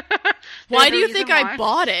 Why do you think I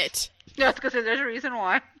bought it? That's because there's a reason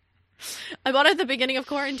why. I bought it at the beginning of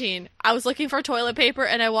quarantine. I was looking for toilet paper,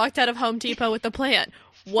 and I walked out of Home Depot with the plant.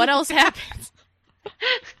 What else happens?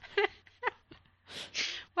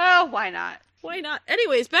 Well, why not? Why not?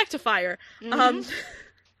 Anyways, back to fire. Mm-hmm.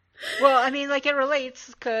 Well, I mean, like, it relates,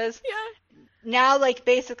 because now, like,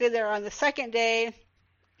 basically they're on the second day.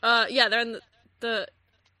 Yeah, they're on the...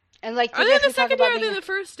 And, like, are they on the second day or are they on the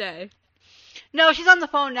first day? No, she's on the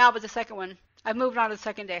phone now, but the second one. I've moved on to the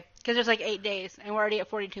second day, because there's, like, 8 days, and we're already at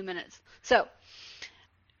 42 minutes. So,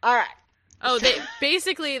 alright. Oh,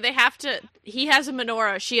 they have to... He has a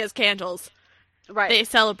menorah, she has candles. Right. They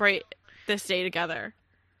celebrate this day together.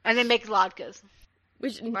 And they make latkes.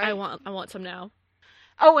 Which right? I want some now.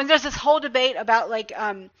 Oh, and there's this whole debate about, like,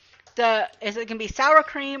 is it gonna be sour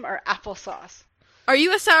cream or applesauce? Are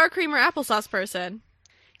you a sour cream or applesauce person?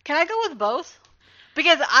 Can I go with both?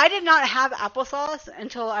 Because I did not have applesauce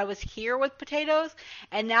until I was here with potatoes,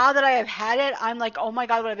 and now that I have had it, I'm like, oh my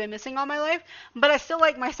god, what I've been missing all my life. But I still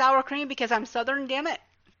like my sour cream because I'm Southern, damn it.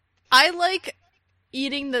 I like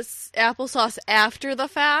eating this applesauce after the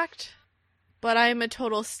fact, but I'm a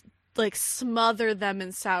total, like, smother them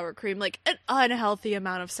in sour cream. Like, an unhealthy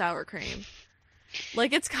amount of sour cream.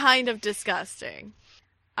 Like, it's kind of disgusting.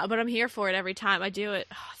 But I'm here for it every time I do it.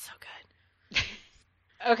 Oh, it's so good.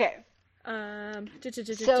 Okay.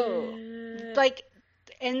 So, like,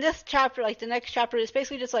 in this chapter, like, the next chapter is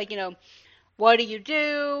basically just, like, what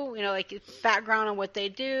do? Like, background on what they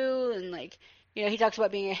do, and, like, he talks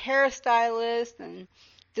about being a hairstylist, and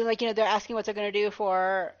then, like, they're asking what they're going to do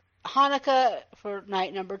for Hanukkah for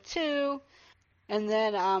night number 2, and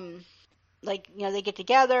then, like, they get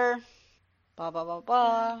together, blah, blah, blah,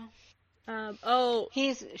 blah.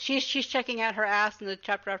 She's checking out her ass in the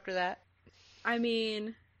chapter after that. I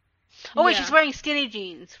mean... Oh, wait, she's wearing skinny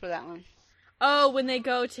jeans for that one. Oh, when they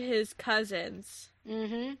go to his cousin's.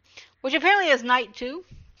 Mm-hmm. Which apparently is night 2.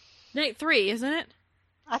 Night 3, isn't it?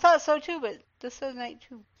 I thought so too, but this says night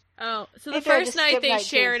 2. Oh, so the first night they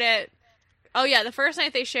shared it. Oh, yeah, the first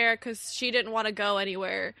night they share it because she didn't want to go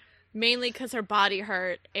anywhere. Mainly because her body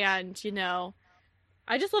hurt, and,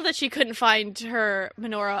 I just love that she couldn't find her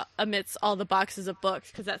menorah amidst all the boxes of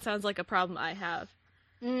books, because that sounds like a problem I have.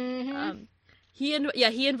 Mm-hmm. He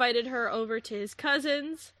invited her over to his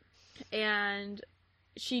cousin's, and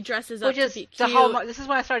she dresses up to be cute. This is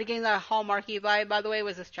when I started getting that Hallmarky vibe, by the way,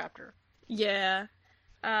 was this chapter. Yeah.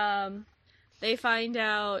 They find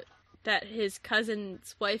out that his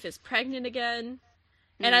cousin's wife is pregnant again.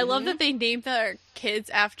 And I love that they named their kids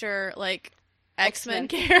after, like, X-Men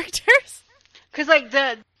characters. Because, like,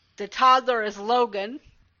 the toddler is Logan.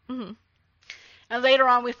 Mm-hmm. And later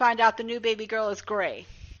on we find out the new baby girl is Gray.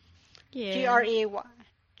 Yeah. G-R-E-Y.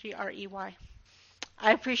 G-R-E-Y.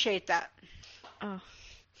 I appreciate that. Oh,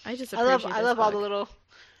 I just appreciate I love all the little...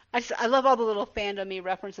 I love all the little fandom-y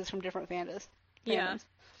references from different fandoms. Yeah.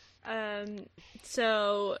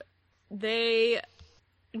 So they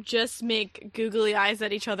just make googly eyes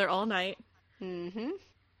at each other all night. Mm-hmm.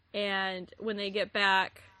 And when they get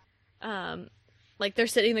back, like, they're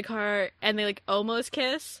sitting in the car and they, like, almost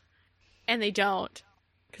kiss, and they don't.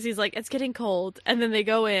 Because he's like, it's getting cold. And then they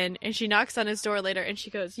go in, and she knocks on his door later, and she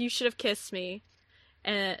goes, you should have kissed me.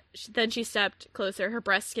 And then she stepped closer, her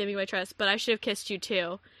breast skimming my chest, but I should have kissed you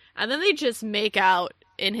too. And then they just make out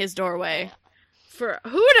in his doorway for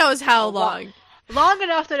who knows how long. Long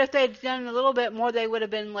enough that if they'd done a little bit more, they would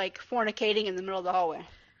have been, like, fornicating in the middle of the hallway.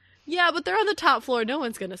 Yeah, but they're on the top floor. No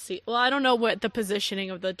one's going to see. Well, I don't know what the positioning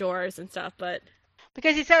of the doors and stuff, but...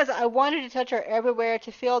 Because he says, I wanted to touch her everywhere,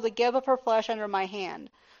 to feel the give of her flesh under my hand.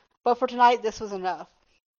 But for tonight, this was enough.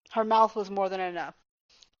 Her mouth was more than enough.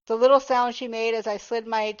 The little sound she made as I slid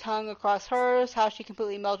my tongue across hers, how she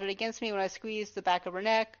completely melted against me when I squeezed the back of her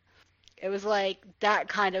neck. It was like that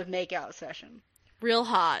kind of make-out session. Real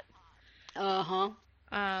hot. Uh-huh.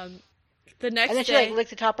 The next day... And then she, like, licked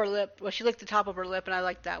the top of her lip. Well, she licked the top of her lip, and I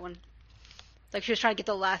liked that one. Like, she was trying to get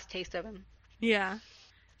the last taste of him. Yeah.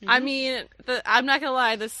 Mm-hmm. I mean, I'm not gonna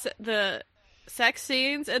lie, the sex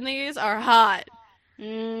scenes in these are hot.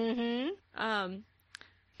 Mm-hmm.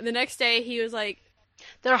 The next day, he was like...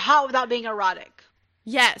 They're hot without being erotic.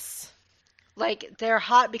 Yes. Like, they're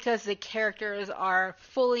hot because the characters are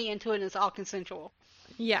fully into it and it's all consensual.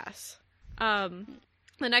 Yes. The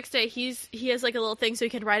next day, he has, like, a little thing so he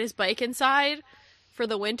can ride his bike inside for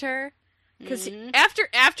the winter. Because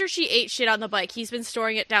after she ate shit on the bike, he's been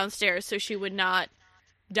storing it downstairs so she would not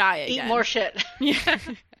die again. Eat more shit. Yeah.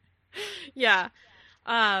 Yeah.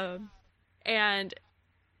 And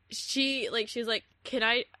she's like, can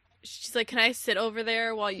I sit over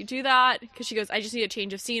there while you do that? Because she goes, I just need a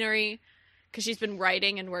change of scenery. Because she's been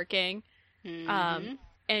writing and working. Mm-hmm.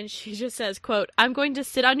 And she just says, quote, I'm going to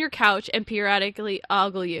sit on your couch and periodically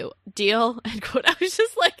ogle you. Deal? End quote. I was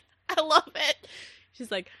just like, I love it.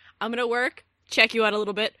 She's like, I'm going to work, check you out a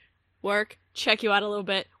little bit. Work, check you out a little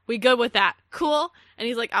bit. We good with that? Cool? And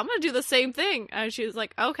he's like, I'm going to do the same thing. And she was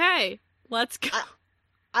like, okay, let's go.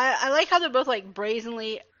 I like how they're both, like,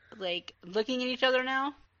 brazenly, like, looking at each other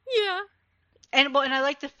now. Yeah. And I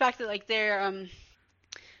like the fact that, like, they're,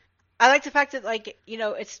 I like the fact that, like,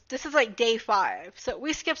 this is, like, day 5. So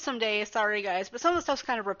we skipped some days, sorry, guys. But some of the stuff's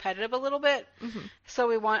kind of repetitive a little bit. Mm-hmm. So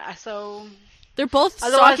they're both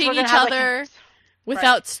stalking each other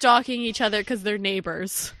without stalking each other because they're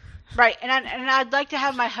neighbors. Right. And I'd like to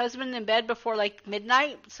have my husband in bed before, like,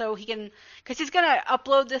 midnight so he can... Because he's going to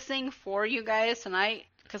upload this thing for you guys tonight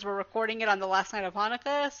because we're recording it on the last night of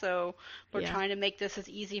Hanukkah. So we're trying to make this as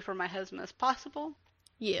easy for my husband as possible.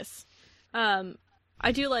 Yes.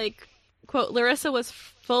 I do like, quote, Larissa was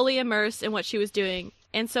fully immersed in what she was doing,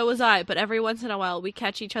 and so was I, but every once in a while we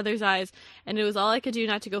catch each other's eyes, and it was all I could do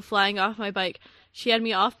not to go flying off my bike. She had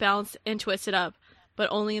me off balance and twisted up. but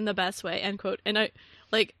only in the best way, end quote. And I,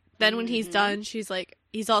 like, then when he's done, she's like,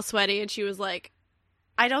 he's all sweaty, and she was like,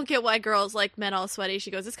 I don't get why girls like men all sweaty.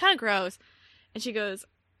 She goes, it's kind of gross. And she goes,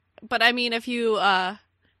 but I mean, if you,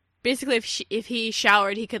 basically, if he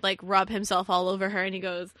showered, he could, like, rub himself all over her, and he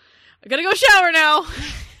goes, I gotta go shower now.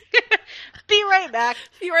 Be right back.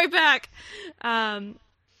 Be right back. And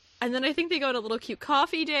then I think they go on a little cute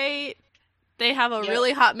coffee date. They have a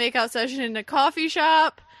really hot makeout session in a coffee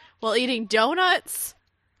shop while eating donuts.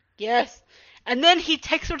 Yes. And then he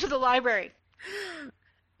takes her to the library.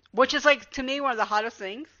 Which is, like, to me, one of the hottest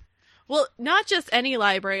things. Well, not just any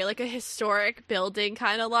library, like a historic building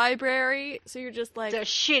kind of library. So you're just like... that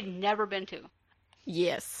she had never been to.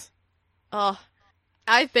 Yes. Oh,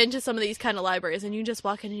 I've been to some of these kind of libraries, and you just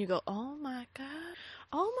walk in and you go, oh my god.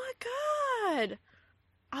 Oh my god.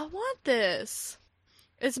 I want this.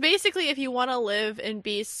 It's basically if you want to live in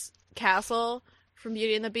Beast's castle from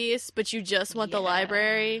Beauty and the Beast, but you just want the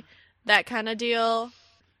library, that kind of deal.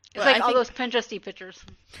 It's like all those Pinteresty pictures.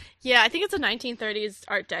 Yeah, I think it's a 1930s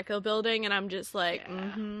Art Deco building, and I'm just like,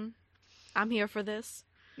 I'm here for this.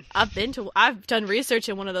 I've done research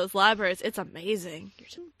in one of those libraries. It's amazing.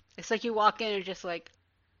 It's like you walk in and just like,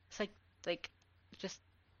 it's like just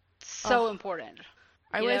so important.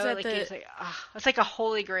 I was at it's like a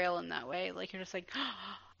holy grail in that way. Like you're just like,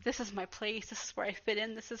 this is my place. This is where I fit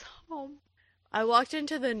in. This is home. I walked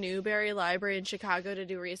into the Newberry Library in Chicago to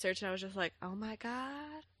do research, and I was just like, oh my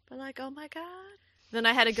god. But like, oh my god. Then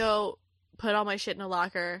I had to go put all my shit in a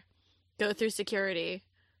locker, go through security.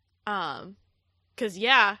 'Cause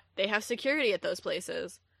yeah, they have security at those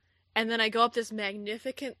places. And then I go up this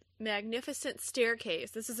magnificent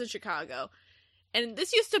staircase. This is in Chicago. And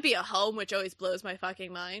this used to be a home, which always blows my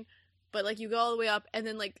fucking mind. But like, you go all the way up, and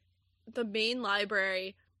then like, the main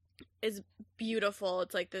library is beautiful.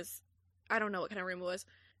 It's like this, I don't know what kind of room it was.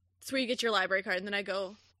 It's where you get your library card, and then I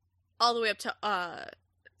go all the way up to,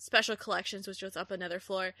 Special Collections, which was up another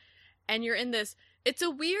floor, and you're in this, it's a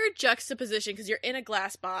weird juxtaposition, because you're in a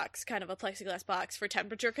glass box, kind of a plexiglass box, for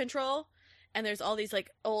temperature control, and there's all these, like,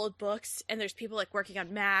 old books, and there's people, like, working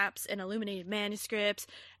on maps and illuminated manuscripts,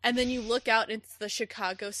 and then you look out, and it's the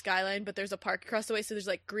Chicago skyline, but there's a park across the way, so there's,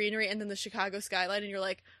 like, greenery, and then the Chicago skyline, and you're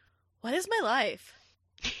like, what is my life?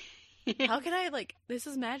 How can I, like, this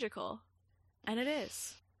is magical. And it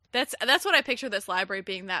is. That's what I picture this library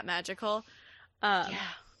being, that magical. Yeah.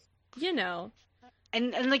 You know.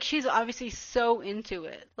 And like, she's obviously so into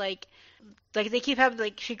it. Like they keep having,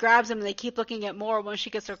 like, she grabs him and they keep looking at more when she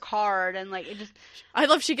gets her card, and like, it just... I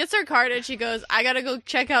love, she gets her card and she goes, I gotta go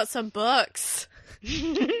check out some books.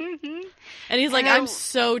 And he's like, I'm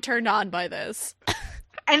so turned on by this.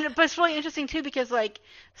 But it's really interesting too, because like,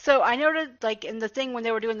 so I noted, like, in the thing when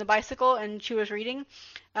they were doing the bicycle and she was reading,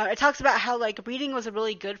 it talks about how, like, reading was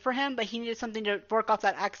really good for him, but he needed something to work off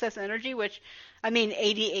that excess energy, which, I mean,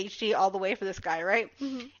 ADHD all the way for this guy, right?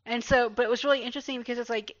 Mm-hmm. And so, but it was really interesting because it's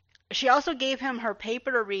like, she also gave him her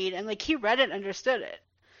paper to read, and like, he read it and understood it.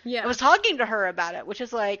 Yeah. I was talking to her about it, which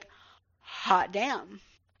is like, hot damn.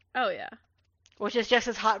 Oh yeah. Which is just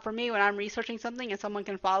as hot for me when I'm researching something and someone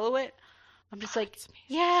can follow it. I'm just like,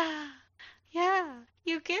 yeah,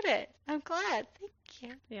 you get it. I'm glad. Thank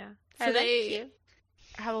you. Yeah. So they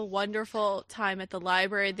have a wonderful time at the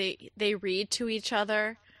library. They read to each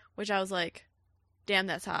other, which I was like, damn,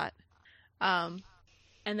 that's hot. And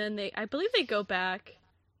then I believe they go back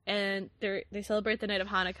and they celebrate the night of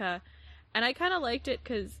Hanukkah, and I kind of liked it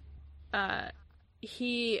because I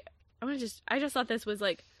just thought this was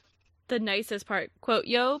like the nicest part. Quote,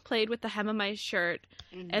 Yo played with the hem of my shirt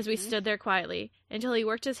as we stood there quietly until he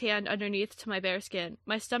worked his hand underneath to my bare skin.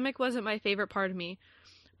 My stomach wasn't my favorite part of me,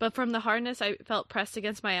 but from the hardness I felt pressed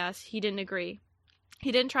against my ass, he didn't agree.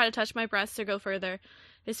 He didn't try to touch my breasts or go further.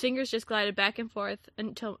 His fingers just glided back and forth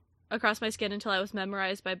across my skin until I was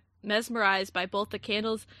mesmerized by both the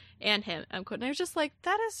candles and him. And I was just like,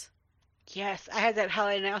 that is... Yes, I had that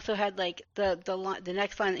highlighted, and I also had, like, the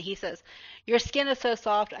next line that he says, your skin is so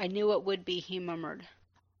soft, I knew it would be, he murmured.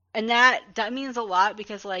 And that means a lot,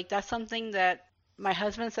 because, like, that's something that my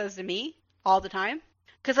husband says to me all the time.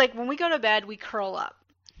 Because, like, when we go to bed, we curl up.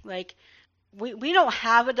 Like, we don't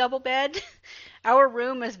have a double bed. Our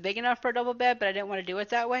room is big enough for a double bed, but I didn't want to do it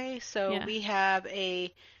that way. So we have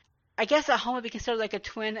I guess at home would be considered like a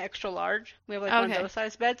twin extra large. We have, like, one of those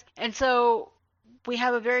size beds. And so we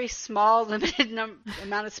have a very small, limited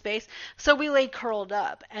amount of space. So we lay curled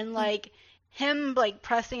up. And, like, him, like,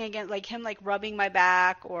 pressing against, like, him, like, rubbing my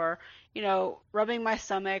back or, you know, rubbing my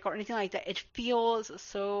stomach or anything like that, it feels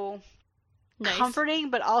so comforting,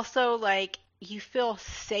 but also, like, you feel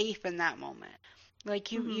safe in that moment. Like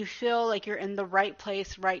Mhm. you feel like you're in the right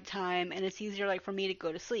place, right time, and it's easier like for me to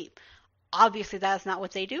go to sleep. Obviously, that's not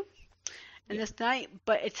what they do in Yeah. this night,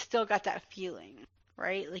 but it's still got that feeling,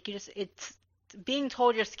 right? Like you just it's being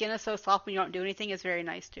told your skin is so soft when you don't do anything is very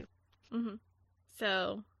nice too. Mhm.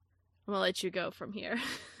 So I'm gonna let you go from here.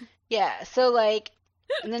 Yeah, so like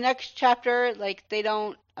in the next chapter, like they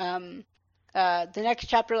don't the next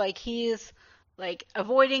chapter like he's like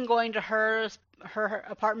avoiding going to her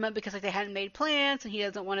apartment because like they hadn't made plans and he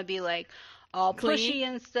doesn't want to be like all Clingy. pushy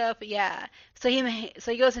and stuff. But yeah. So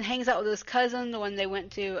he goes and hangs out with his cousin, the one they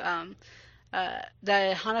went to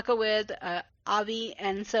the Hanukkah with Avi,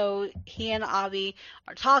 and so he and Avi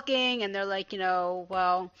are talking and they're like,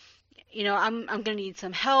 well, I'm gonna need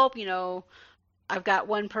some help, I've got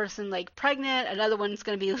one person like pregnant, another one's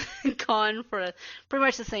gonna be gone for pretty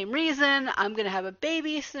much the same reason. I'm gonna have a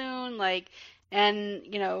baby soon, like, and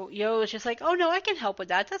Yo is just like, oh no, I can help with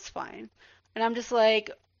that. That's fine. And I'm just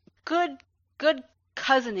like, good, good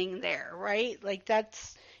cousining there, right? Like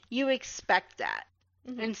that's you expect that.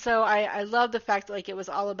 Mhm. And so I love the fact that like it was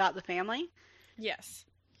all about the family Yes.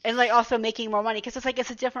 and like also making more money because it's like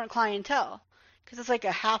it's a different clientele because it's like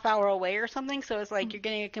a half hour away or something. So it's like Mhm. you're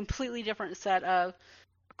getting a completely different set of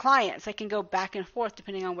clients that can go back and forth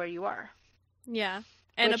depending on where you are, Yeah.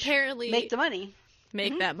 And which make apparently the money.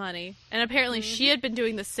 make Hmm. that money. And apparently she Hmm. had been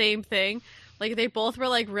doing the same thing. Like they both were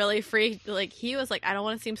like really freaked. Like he was like, I don't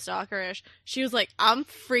want to seem stalkerish. She was like, I'm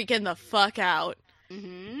freaking the fuck out.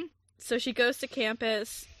 Hmm. So she goes to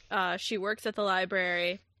campus. She works at the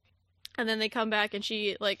library, and then they come back and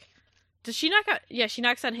she like, does she knock out? Yeah, she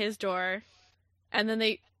knocks on his door, and then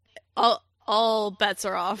they all bets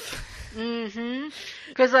are off. Hmm.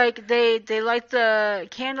 Because like they light the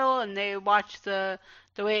candle and they watch the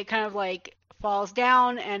way it kind of like falls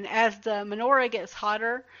down, and as the menorah gets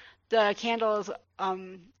hotter, the candles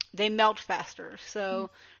they melt faster. So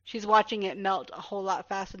she's watching it melt a whole lot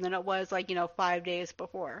faster than it was like 5 days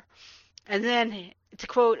before. And then to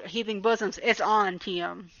quote Heaving Bosoms, it's on,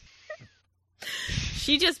 TM.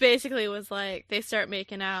 She just basically was like, they start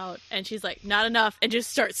making out, and she's like, not enough, and just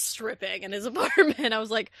starts stripping in his apartment. I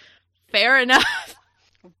was like, fair enough.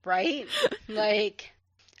 Right? Like,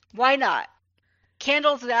 why not?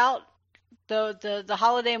 Candles out. The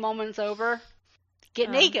holiday moment's over.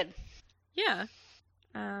 Get naked. Yeah.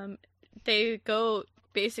 Um, they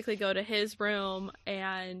basically go to his room,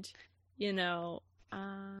 and you know,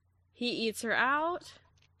 he eats her out.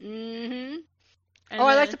 Hmm. And Oh,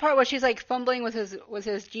 I like then, the part where she's like fumbling with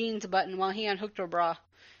his jeans button while he unhooked her bra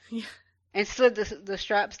yeah. and slid the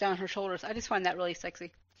straps down her shoulders. I just find that really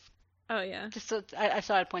sexy. Oh yeah. Just so, I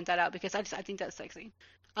thought I'd point that out because I think that's sexy.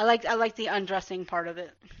 I like the undressing part of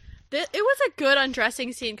it. It was a good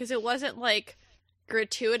undressing scene because it wasn't like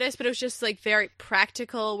gratuitous, but it was just like very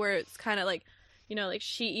practical. Where it's kind of like, like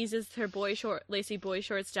she eases her lacy boy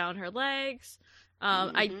shorts down her legs.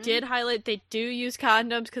 I Mhm. did highlight they do use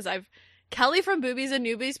condoms because Kelly from Boobies and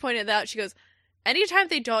Newbies pointed out. She goes, anytime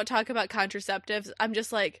they don't talk about contraceptives, I'm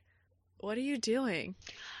just like, what are you doing?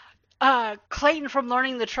 Clayton from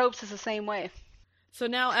Learning the Tropes is the same way. So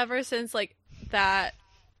now ever since like that,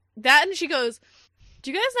 and she goes,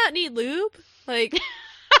 do you guys not need lube? Like,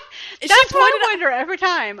 That's what I wonder every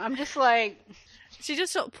time. I'm just like, she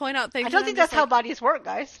just point out things. I don't and think I'm that's just how like, bodies work,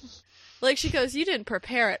 guys. like she goes, you didn't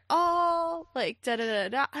prepare at all. Like da da da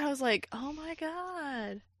da. And I was like, oh my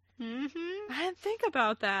god, Hmm. I didn't think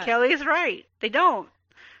about that. Kelly's right. They don't.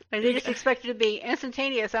 Like, they just expect it to be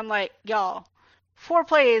instantaneous. I'm like, y'all,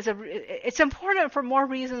 foreplay it's important for more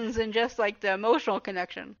reasons than just like the emotional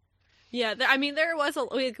connection. Yeah, I mean, there was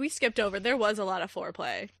we skipped over. There was a lot of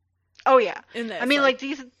foreplay Oh yeah. in this. I mean, like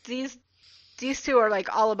these two are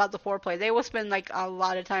like all about the foreplay. They will spend like a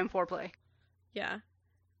lot of time foreplay. yeah.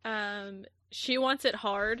 She wants it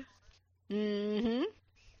hard, Hmm.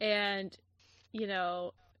 and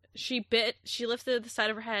she lifted the side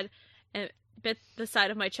of her head and bit the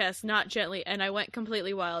side of my chest, not gently, and I went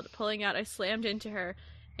completely wild. Pulling out, I slammed into her,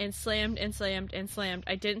 and slammed and slammed and slammed.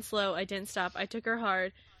 I didn't slow, I didn't stop. I took her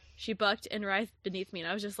hard. She bucked and writhed beneath me, and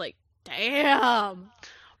I was just like, damn.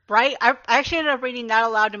 Right? I actually ended up reading that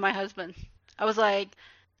aloud to my husband. I was like,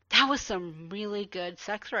 that was some really good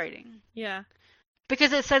sex writing. Yeah.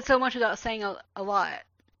 Because it said so much without saying a lot.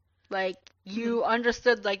 Like, you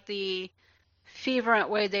understood, like, the fervent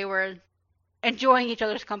way they were enjoying each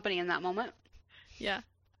other's company in that moment. Yeah.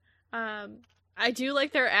 I do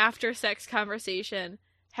like their after sex conversation.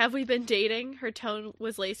 Have we been dating? Her tone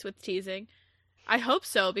was laced with teasing. I hope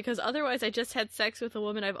so, because otherwise I just had sex with a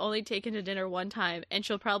woman I've only taken to dinner one time, and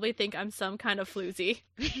she'll probably think I'm some kind of floozy.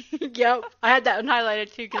 Yep. I had that one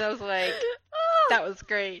highlighted, too, because I was like, That was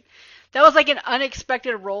great. That was like an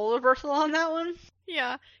unexpected role reversal on that one.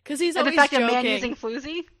 Yeah, because he's And the always fact joking. that man using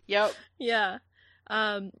floozy. Yep. Yeah.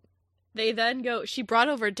 They then go. She brought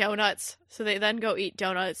over donuts, so they then go eat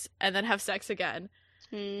donuts and then have sex again.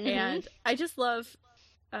 Mm-hmm. And I just love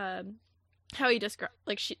how he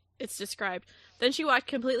it's described. Then she walked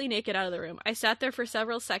completely naked out of the room. I sat there for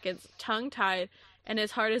several seconds, tongue-tied, and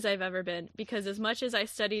as hard as I've ever been, because as much as I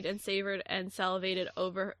studied and savored and salivated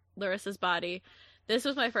over Larissa's body, this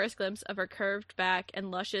was my first glimpse of her curved back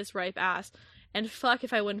and luscious, ripe ass. And fuck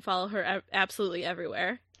if I wouldn't follow her absolutely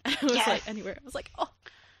everywhere. I was like, anywhere. I was like, oh.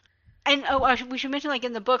 And we should mention, like,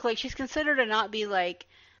 in the book, like, she's considered to not be, like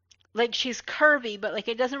she's curvy, but, like,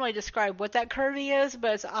 it doesn't really describe what that curvy is,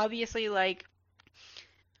 but it's obviously, like,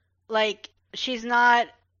 she's not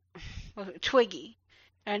twiggy.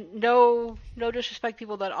 And no disrespect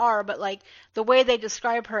people that are, but, like, the way they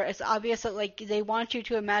describe her, it's obvious that, like, they want you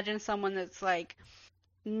to imagine someone that's, like,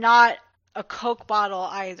 not a Coke bottle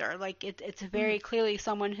either. Like, it's very clearly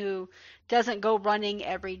someone who doesn't go running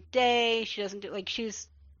every day. She doesn't do, like, she's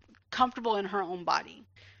comfortable in her own body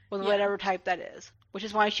with whatever type that is, which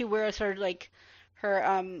is why she wears her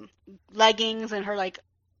leggings and her, like,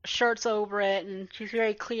 shirts over it, and she's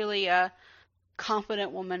very clearly a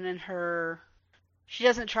confident woman in her. She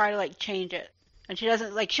doesn't try to, like, change it, and she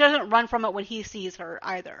doesn't run from it when he sees her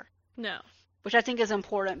either. No. Which I think is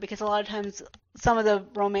important, because a lot of times some of the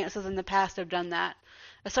romances in the past have done that,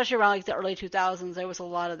 especially around, like, the early 2000s. There was a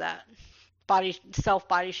lot of that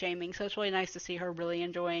body shaming, so it's really nice to see her really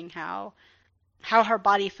enjoying how her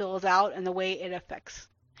body fills out and the way it affects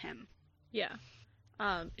him. Yeah.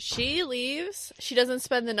 She leaves. She doesn't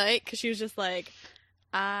spend the night because she was just like,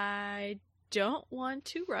 I don't want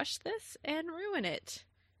to rush this and ruin it.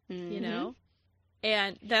 Mm-hmm. You know?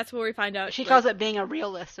 And that's where we find out. She calls it being a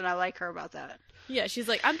realist, and I like her about that. Yeah, she's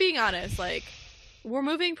like, I'm being honest. Like, we're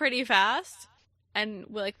moving pretty fast, and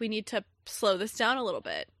we need to slow this down a little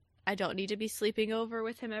bit. I don't need to be sleeping over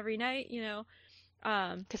with him every night, you know?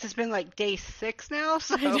 Because it's been, like, day 6 now,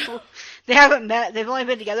 so they haven't met. They've only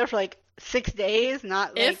been together for, like, 6 days,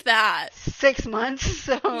 not, like, if that. 6 months,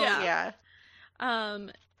 so, yeah.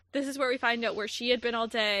 This is where we find out where she had been all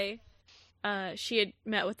day. She had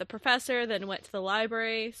met with the professor, then went to the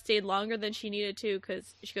library, stayed longer than she needed to,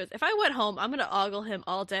 because she goes, if I went home, I'm going to ogle him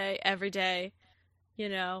all day, every day, you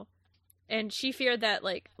know? And she feared that,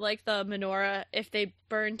 like the menorah, if they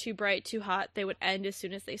burned too bright, too hot, they would end as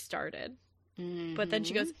soon as they started. Mm-hmm. But then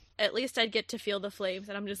she goes, at least I'd get to feel the flames,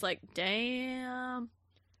 and I'm just like, damn.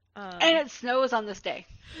 And it snows on this day.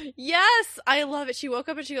 Yes! I love it. She woke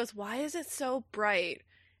up and she goes, why is it so bright?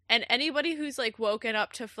 And anybody who's, like, woken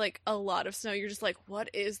up to, like, a lot of snow, you're just like, what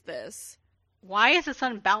is this? Why is the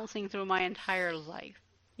sun bouncing through my entire life?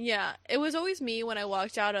 Yeah, it was always me when I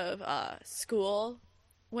walked out of school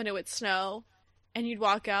when it would snow, and you'd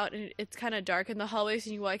walk out and it's kind of dark in the hallways,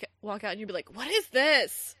 and you walk out and you'd be like, what is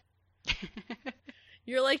this?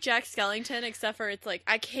 You're like Jack Skellington, except for it's like,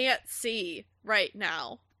 I can't see right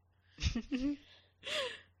now.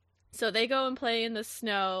 So they go and play in the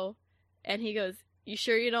snow, and he goes, you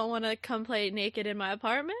sure you don't want to come play naked in my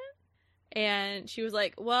apartment? And she was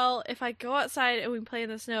like, well, if I go outside and we play in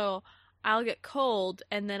the snow, I'll get cold,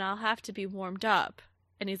 and then I'll have to be warmed up.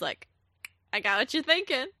 And he's like, I got what you're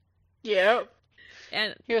thinking. Yep.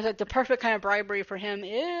 And he was like, the perfect kind of bribery for him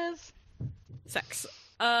is sex.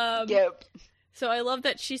 Yep. So I love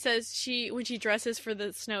that she says when she dresses for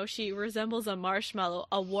the snow, she resembles a marshmallow,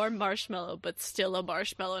 a warm marshmallow, but still a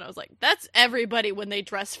marshmallow. And I was like, that's everybody when they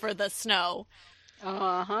dress for the snow.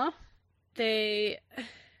 Uh-huh. They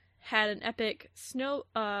had an epic snow,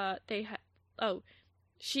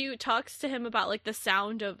 she talks to him about, like, the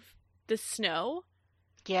sound of the snow.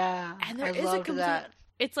 Yeah, and there I is loved that.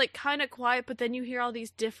 It's, like, kind of quiet, but then you hear all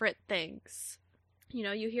these different things. You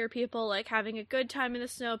know, you hear people, like, having a good time in the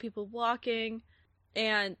snow, people walking,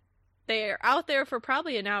 and they're out there for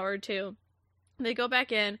probably an hour or two. They go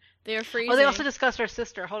back in, they are freezing. Oh, they also discuss her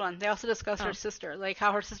sister. Hold on. They also discuss her sister, like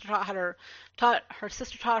how her sister taught her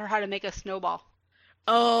how to make a snowball.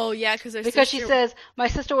 Oh, yeah, because she says, my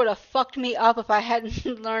sister would have fucked me up if I hadn't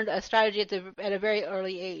learned a strategy at a very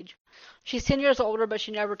early age. She's 10 years older, but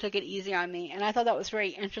she never took it easy on me. And I thought that was very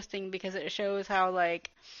interesting because it shows how, like,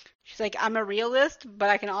 she's like, I'm a realist, but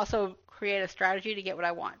I can also create a strategy to get what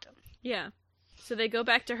I want. Yeah. So they go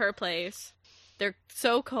back to her place. They're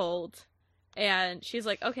so cold. And she's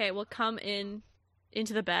like, okay, well, come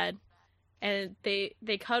into the bed. And they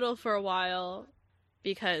cuddle for a while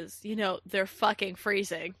because, you know, they're fucking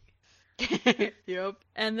freezing. Yep.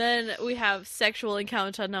 And then we have sexual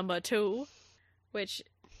encounter number 2, which,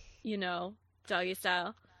 you know, doggy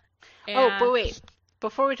style. Oh, And but wait.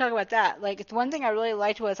 Before we talk about that, like it's one thing I really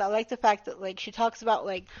liked was I like the fact that like she talks about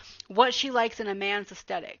like what she likes in a man's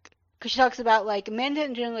aesthetic. Because she talks about like men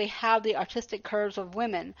didn't generally have the artistic curves of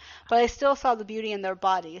women, but I still saw the beauty in their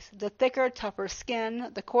bodies. The thicker, tougher skin,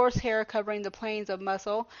 the coarse hair covering the planes of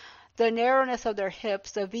muscle, the narrowness of their hips,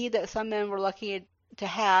 the V that some men were lucky to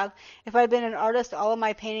have. If I'd been an artist, all of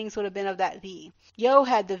my paintings would have been of that V. Yo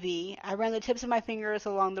had the V. I ran the tips of my fingers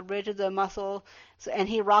along the ridge of the muscle, and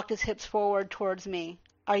he rocked his hips forward towards me.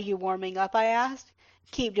 Are you warming up? I asked.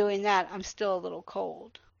 Keep doing that. I'm still a little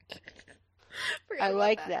cold. forgot I about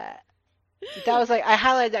like that. That was like I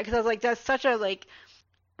highlighted that because I was like, that's such a like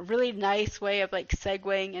really nice way of like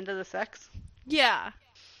segueing into the sex. Yeah.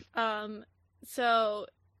 So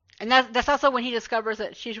And that's also when he discovers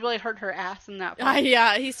that she's really hurt her ass in that part.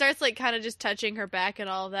 yeah, he starts like kind of just touching her back and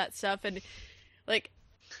all of that stuff, and like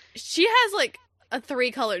she has like a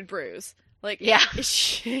 3-colored bruise. Like Yeah.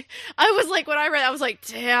 I was like when I read, I was like,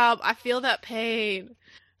 damn, I feel that pain.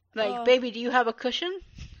 Like, baby, do you have a cushion?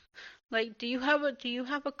 Like, do you have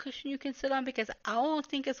a cushion you can sit on? Because I don't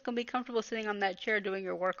think it's gonna be comfortable sitting on that chair doing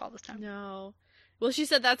your work all the time. No. Well, she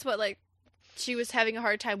said that's what like she was having a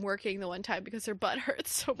hard time working the one time because her butt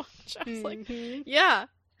hurts so much. I was like, yeah.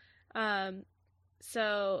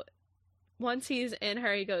 So once he's in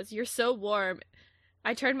her, he goes, "You're so warm."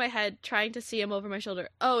 I turned my head, trying to see him over my shoulder.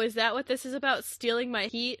 Oh, is that what this is about? Stealing my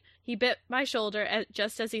heat? He bit my shoulder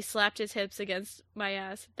just as he slapped his hips against my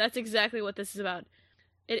ass. That's exactly what this is about.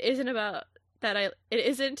 It isn't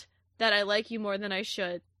that I like you more than I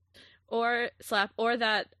should. Or slap. Or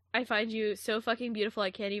that I find you so fucking beautiful I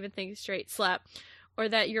can't even think straight. Slap. Or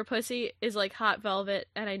that your pussy is like hot velvet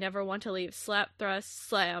and I never want to leave. Slap, thrust,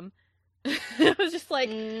 slam. I was just like,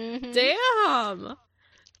 damn.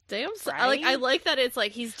 Damn. Right? I like that it's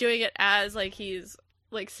like he's doing it as like he's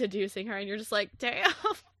like seducing her and you're just like, damn.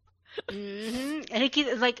 And he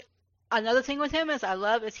keeps like another thing with him is I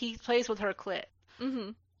love is he plays with her clit.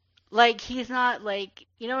 Like he's not like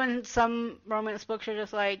in some romance books you're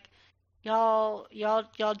just like y'all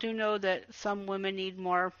do know that some women need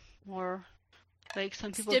more like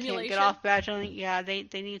some people can't get off vaginally. Yeah, they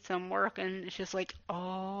need some work and it's just like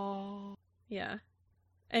oh yeah.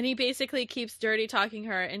 And he basically keeps dirty talking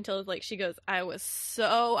her until like she goes, I was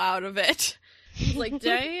so out of it. He's like,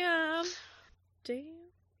 damn.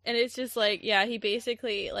 And it's just like, yeah, he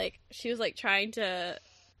basically like she was like trying to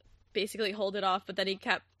basically hold it off, but then he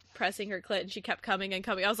kept pressing her clit and she kept coming and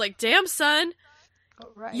coming. I was like, damn, son.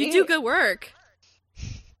 Right. You do good work.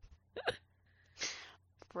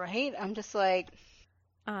 Right? I'm just like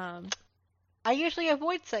I usually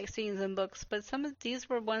avoid sex scenes in books, but some of these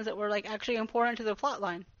were ones that were like actually important to the plot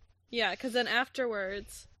line. Yeah, because then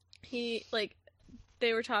afterwards, he like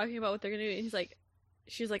they were talking about what they're gonna do, and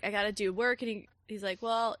she's like, I gotta do work, and he's like,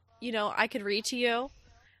 well, I could read to you,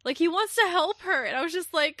 like he wants to help her, and I was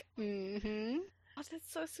just like, oh,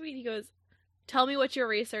 that's so sweet. He goes, tell me what you're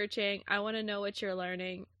researching. I want to know what you're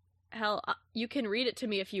learning. Hell, you can read it to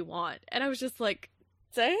me if you want, and I was just like,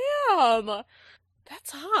 damn,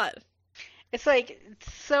 that's hot. It's like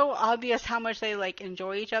it's so obvious how much they like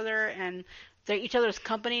enjoy each other and they're each other's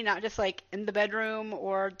company, not just like in the bedroom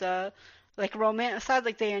or the like romance side.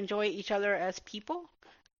 Like they enjoy each other as people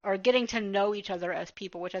or getting to know each other as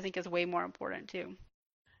people, which I think is way more important too.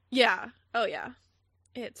 Yeah. Oh yeah.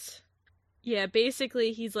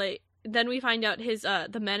 Basically he's like, then we find out his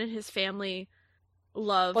the men in his family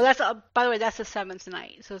love. Well, that's by the way, that's the 7th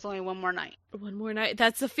night, so it's only one more night. One more night.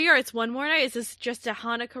 That's the fear. It's one more night. Is this just a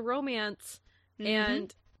Hanukkah romance?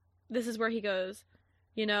 And this is where he goes,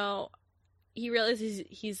 he realizes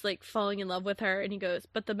he's like falling in love with her, and he goes,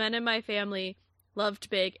 but the men in my family loved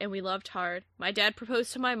big and we loved hard. My dad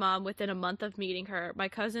proposed to my mom within a month of meeting her. My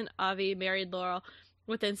cousin Avi married Laurel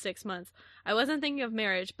within 6 months. I wasn't thinking of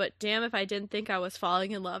marriage, but damn if I didn't think I was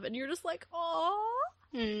falling in love. And you're just like, aww.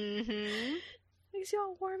 Makes you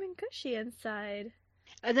all warm and gushy inside.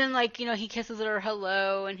 And then like he kisses her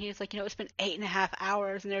hello, and he's like it's been 8.5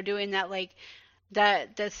 hours, and they're doing that like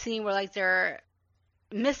that scene where like they're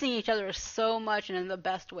missing each other so much and in the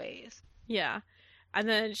best ways. Yeah. And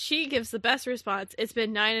then she gives the best response. It's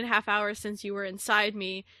been 9.5 hours since you were inside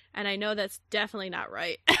me, and I know that's definitely not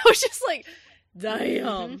right. I was just like,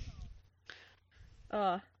 damn.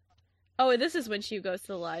 Oh, and this is when she goes to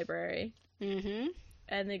the library. And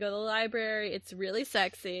they go to the library. It's really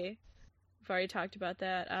sexy. We've already talked about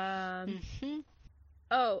that.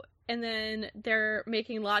 Oh, and then they're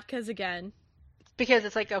making latkes again. Because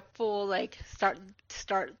it's like a full like start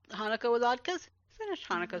Hanukkah with latkes. Finish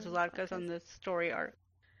Hanukkahs with latkes on the story arc.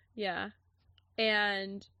 Yeah.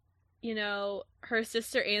 And her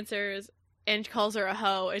sister answers and calls her a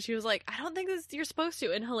hoe, and she was like, I don't think you're supposed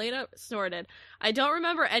to. And Helena snorted, I don't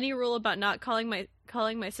remember any rule about not calling my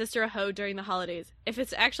sister a hoe during the holidays. If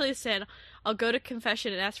it's actually a sin, I'll go to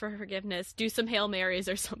confession and ask for forgiveness, do some Hail Marys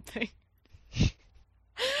or something.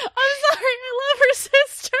 I'm sorry, I love her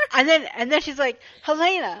sister. And then she's like,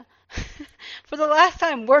 Helena, for the last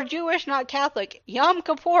time, we're Jewish, not Catholic. Yom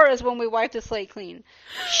Kippur is when we wipe the slate clean.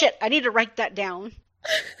 Shit, I need to write that down.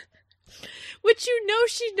 Which you know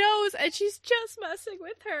she knows, and she's just messing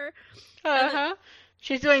with her. Uh-huh.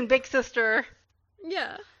 She's doing Big Sister.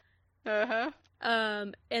 Yeah. Uh-huh.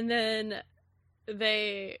 And then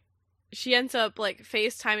she ends up, like,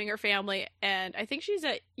 FaceTiming her family, and I think she's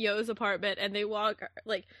at Yo's apartment, and he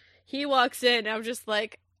walks in, and I'm just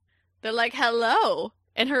like, they're like, hello.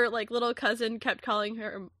 And her, like, little cousin kept calling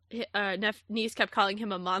her, niece kept calling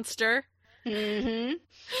him a monster. Mm-hmm.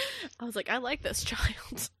 I was like, I like this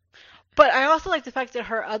child. But I also like the fact that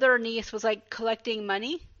her other niece was, like, collecting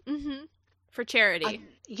money. Mm-hmm. For charity.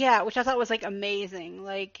 Yeah, which I thought was, like, amazing.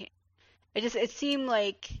 Like, it seemed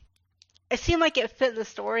like it fit the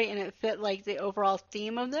story, and it fit, like, the overall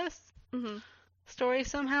theme of this story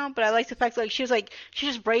somehow. But I like the fact that, like, she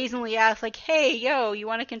just brazenly asked, like, hey, yo, you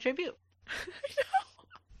want to contribute? I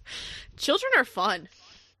know. Children are fun.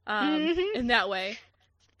 In that way.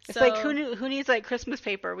 It's like, who needs, like, Christmas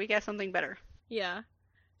paper? We got something better. Yeah.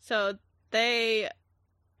 So they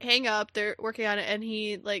hang up, they're working on it, and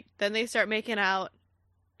then they start making out,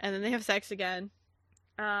 and then they have sex again.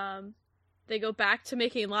 They go back to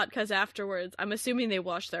making latkes afterwards. I'm assuming they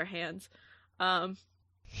wash their hands. I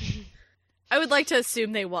would like to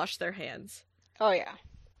assume they wash their hands. Oh, yeah.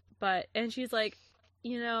 And she's like,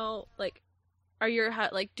 like,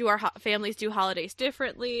 do our families do holidays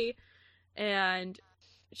differently? And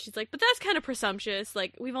she's like, but that's kind of presumptuous.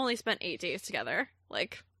 Like, we've only spent 8 days together.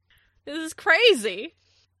 Like, this is crazy.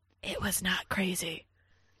 It was not crazy.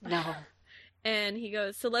 No. And he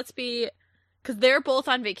goes, so let's be, because they're both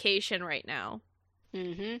on vacation right now.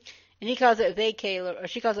 Mm-hmm. And he calls it vacay, or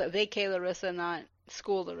she calls it vacay Larissa, not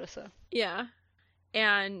school Larissa. Yeah.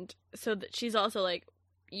 And so she's also like,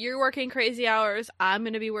 you're working crazy hours, I'm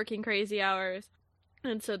going to be working crazy hours.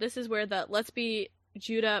 And so this is where let's be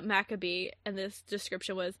Judah Maccabee, and this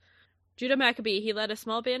description was, Judah Maccabee, he led a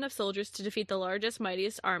small band of soldiers to defeat the largest,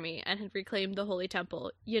 mightiest army and had reclaimed the Holy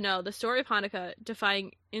Temple. You know, the story of Hanukkah,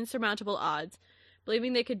 defying insurmountable odds,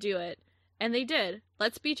 believing they could do it. And they did.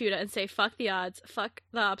 Let's be Judah and say, fuck the odds, fuck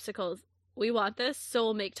the obstacles. We want this, so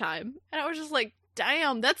we'll make time. And I was just like,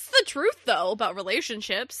 damn, that's the truth, though, about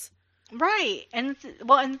relationships. Right. And,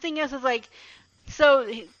 and the thing is, like,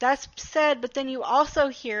 so that's said, but then you also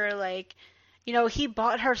hear, like, he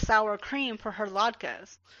bought her sour cream for her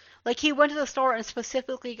latkes. Like, he went to the store and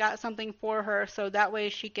specifically got something for her so that way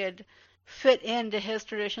she could fit into his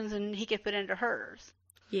traditions and he could fit into hers.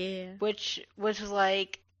 Yeah. Which was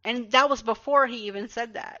like, and that was before he even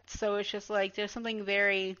said that. So it's just like, there's something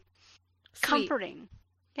very comforting.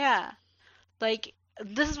 Yeah. Like,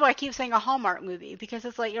 this is why I keep saying a Hallmark movie, because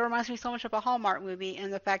it's like, it reminds me so much of a Hallmark movie,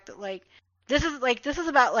 and the fact that, like, this is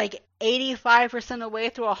about, like, 85% of the way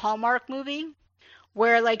through a Hallmark movie,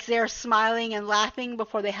 where, like, they're smiling and laughing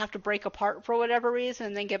before they have to break apart for whatever reason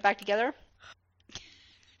and then get back together.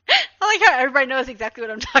 I like how everybody knows exactly what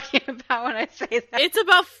I'm talking about when I say that.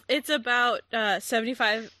 It's about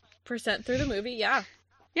 75% through the movie, yeah.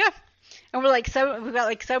 Yeah. And we've got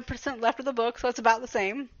like 7% left of the book, so it's about the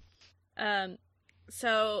same.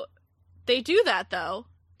 So they do that, though,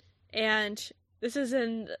 and this is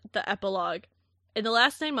in the epilogue. In the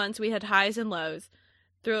last 9 months, we had highs and lows.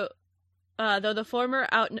 Though the former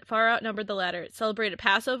far outnumbered the latter, celebrated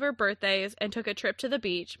Passover, birthdays, and took a trip to the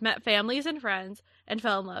beach, met families and friends, and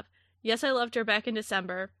fell in love. Yes, I loved her back in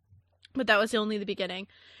December, but that was only the beginning.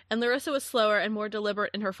 And Larissa was slower and more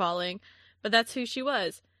deliberate in her falling, but that's who she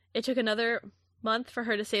was. It took another month for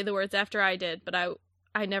her to say the words after I did, but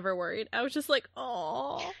I never worried. I was just like,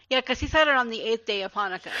 aww. Yeah, because he said it on the 8th day of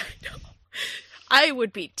Hanukkah. I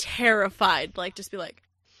would be terrified, like, just be like,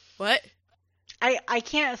 what? I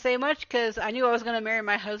can't say much because I knew I was going to marry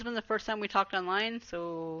my husband the first time we talked online,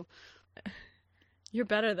 so... You're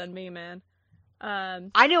better than me, man.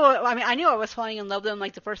 I knew I was falling in love with him,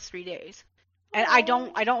 like, the first 3 days. And I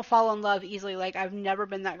don't fall in love easily. Like, I've never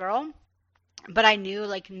been that girl. But I knew,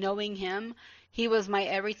 like, knowing him, he was my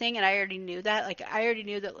everything, and I already knew that. Like, I already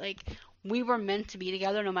knew that, like, we were meant to be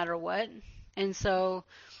together no matter what. And so...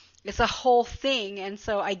 it's a whole thing, and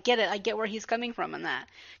so I get it. I get where he's coming from in that.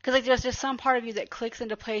 Because, like, there's just some part of you that clicks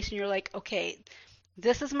into place, and you're like, okay,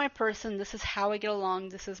 this is my person, this is how I get along,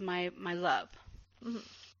 this is my love. Mm-hmm.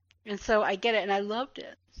 And so I get it, and I loved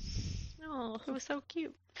it. Oh. It was so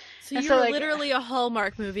cute. So And you're so, like, literally a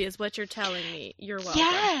Hallmark movie is what you're telling me. You're welcome.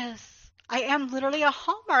 yes, I am literally a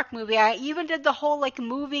Hallmark movie. I even did the whole like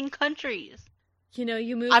moving countries. You know,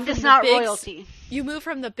 you move I'm from just the not big royalty. You move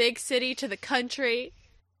from the big city to the country.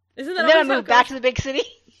 Isn't that And then I always how it moved back to goes? the big city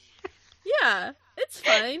Yeah, it's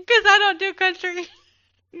fine. because I don't do country.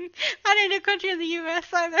 I didn't do country in the U.S.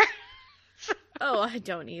 either. Oh, I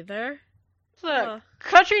don't either. Look, Oh.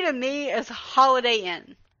 country to me is Holiday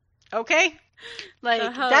Inn. Okay? Like, The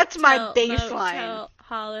that's my hotel, baseline. motel,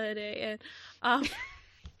 Holiday Inn.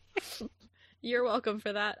 You're welcome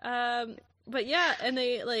for that. But yeah, and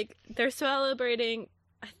they're celebrating.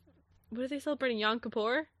 What are they celebrating? Yom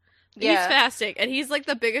Kippur. Yeah. He's fasting, and he's like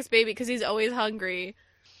the biggest baby because he's always hungry.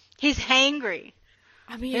 He's hangry.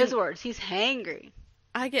 I mean, His words. He's hangry.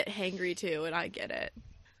 I get hangry too, and I get it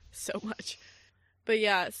so much. But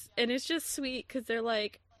yes, and it's just sweet because they're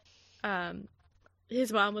like,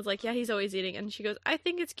 his mom was like, yeah, he's always eating, and she goes, I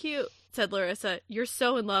think it's cute, said Larissa. You're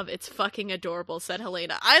so in love, it's fucking adorable, said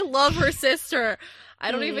Helena. I love her sister.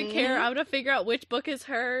 I don't even care. I'm gonna figure out which book is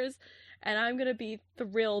hers, and I'm gonna be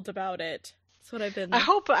thrilled about it. That's what I've been. I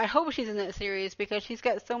hope she's in that series because she's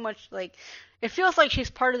got so much, like, it feels like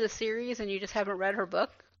she's part of the series and you just haven't read her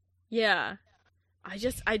book. Yeah. I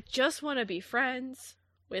just want to be friends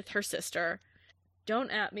with her sister.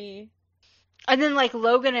 Don't at me. And then, like,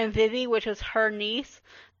 Logan and Vivi, which was her niece,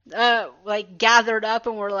 like, gathered up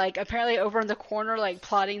and were, like, apparently over in the corner, like,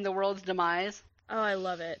 plotting the world's demise. Oh, I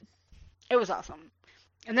love it. It was awesome.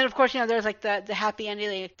 And then, of course, there's, like, the happy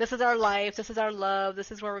ending, like, this is our life, this is our love,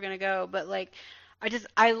 this is where we're gonna go. But, like,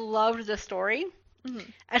 I loved the story.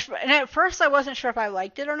 Mm-hmm. And at first, I wasn't sure if I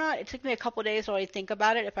liked it or not. It took me a couple days to really think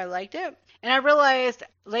about it, if I liked it. And I realized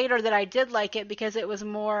later that I did like it because it was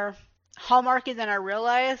more Hallmarky than I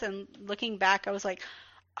realized. And looking back, I was like,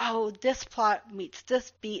 oh, this plot meets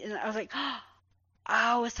this beat. And I was like,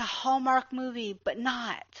 oh, it's a Hallmark movie, but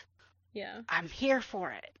not. Yeah. I'm here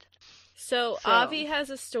for it. So Avi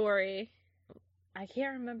has a story. I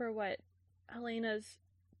can't remember what Helena's.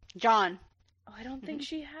 John. Oh, I don't think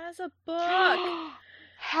she has a book.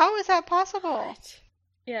 How is that possible? What?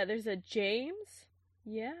 Yeah, there's a James.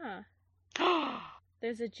 Yeah.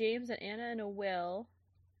 There's a James, an Anna, and a Will.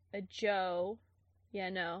 A Joe.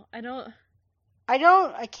 Yeah, no.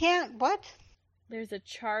 I can't, what? There's a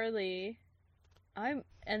Charlie. And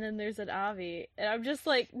then there's an Avi. And I'm just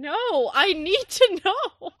like, no, I need to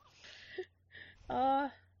know.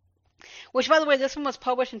 Which, by the way, this one was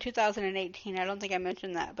published in 2018. I don't think I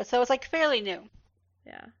mentioned that. But so it's, like, fairly new.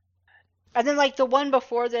 Yeah. And then, like, the one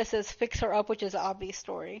before this is Fix Her Up, which is Avi's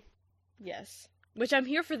story. Yes. Which I'm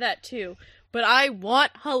here for that, too. But I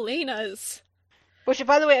want Helena's. Which,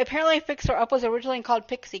 by the way, apparently Fix Her Up was originally called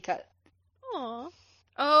Pixie Cut. Aw.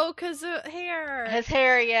 Oh, 'cause of hair. His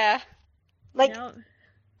hair, yeah. Like, No.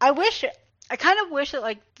 I kind of wish that,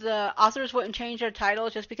 like, the authors wouldn't change their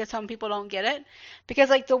titles just because some people don't get it. Because,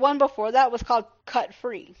 like, the one before that was called Cut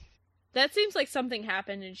Free. That seems like something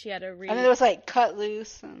happened and she had to read. And then there was, like, Cut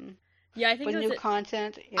Loose and Yeah, I think with that's new it.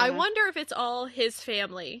 content. Yeah. I wonder if it's all his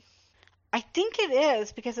family. I think it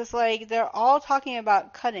is because it's, like, they're all talking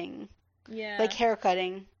about cutting. Yeah. Like, hair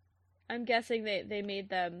cutting. I'm guessing they made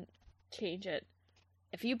them change it.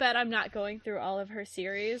 If you bet I'm not going through all of her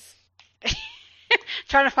series.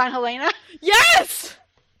 Trying to find Helena? Yes!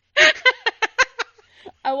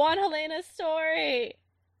 I want Helena's story.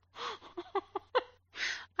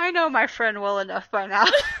 I know my friend well enough by now.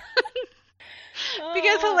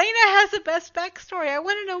 Because Oh. Helena has the best backstory. I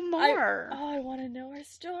want to know more. I want to know her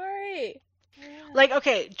story. Yeah. Like,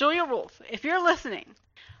 okay, Julia Wolf, if you're listening,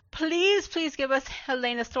 please give us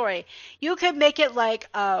Helena's story. You could make it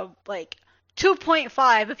like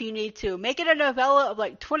 2.5 if you need to. Make it a novella of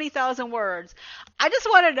like 20,000 words. I just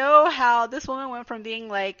want to know how this woman went from being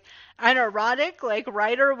like an erotic like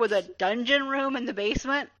writer with a dungeon room in the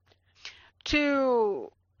basement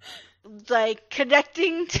to like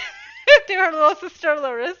connecting to her little sister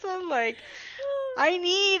Larissa. Like, I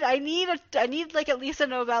need like at least a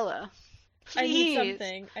novella. Please.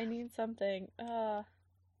 I need something.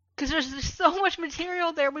 Because there's just so much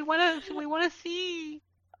material there. We want to see.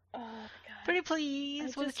 Oh my god. Pretty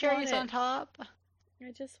please, I with just cherries want on it. top.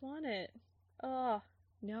 I just want it. Oh,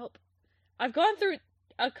 nope. I've gone through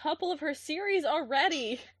a couple of her series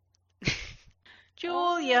already.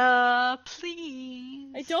 Julia,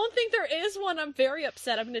 please. I don't think there is one. I'm very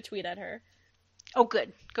upset. I'm gonna tweet at her. Oh,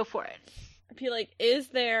 good. Go for it. I'd be like, is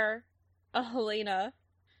there a Helena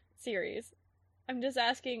series? I'm just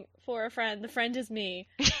asking for a friend. The friend is me.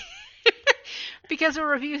 Because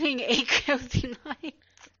we're reviewing A Cozy Night.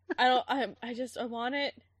 I want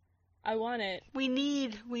it. I want it. We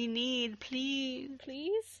need, please.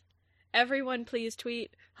 Please? Everyone please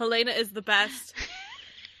tweet. Helena is the best.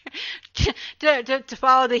 to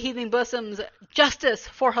follow the Healing Bosoms, justice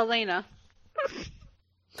for Helena.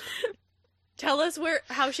 Tell us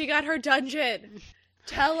how she got her dungeon.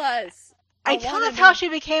 Tell us. Tell us how she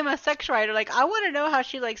became a sex writer. Like, I want to know how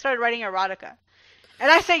she, like, started writing erotica.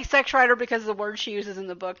 And I say sex writer because of the word she uses in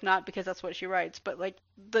the book, not because that's what she writes, but, like,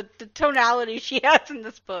 the tonality she has in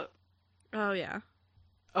this book. Oh, yeah.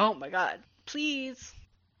 Oh, my God. Please.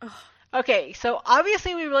 Ugh. Okay, so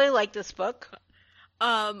obviously we really like this book.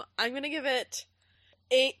 I'm gonna give it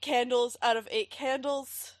 8 candles out of 8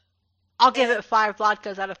 candles. I'll give it 5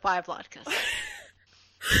 latkes out of 5 latkes. Oh,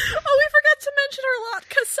 we forgot to mention our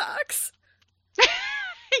latka socks.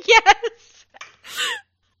 Yes!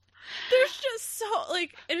 There's just so,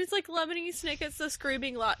 like, and it's like Lemony Snicket's the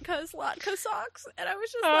screaming latka socks, and I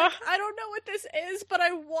was just like, I don't know what this is, but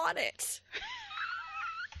I want it.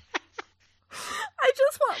 I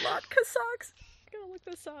just want latka socks. I'm gonna look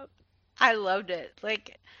this up. I loved it.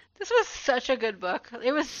 Like, this was such a good book.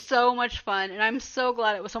 It was so much fun, and I'm so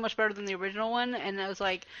glad it was so much better than the original one, and I was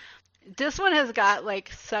like, this one has got,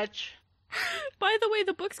 like, such... By the way,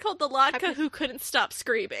 the book's called The Latka Who Couldn't Stop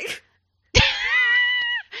Screaming.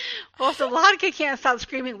 Well, if the Latka can't stop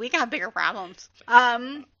screaming, we got bigger problems.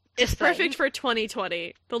 It's perfect for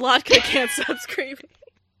 2020. The Latka can't stop screaming.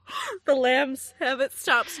 The lambs haven't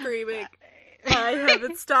stopped screaming. I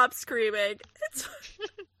haven't stopped screaming. It's...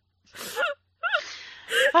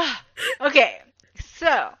 Okay,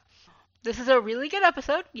 so this is a really good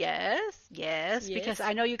episode. Yes, because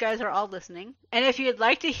I know you guys are all listening. And if you'd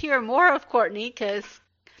like to hear more of Courtney, because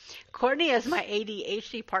Courtney is my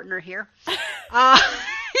ADHD partner here,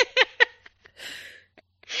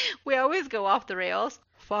 we always go off the rails,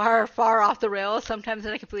 far off the rails, sometimes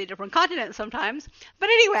in a completely different continent sometimes. But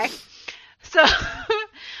anyway,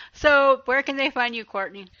 so where can they find you,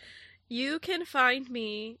 Courtney? You can find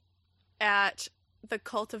me at The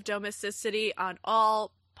Cult of Domesticity on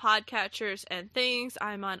all podcatchers and things.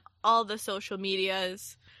 I'm on all the social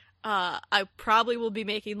medias. I probably will be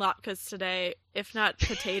making latkes today, if not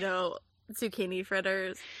potato zucchini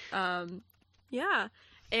fritters. Yeah.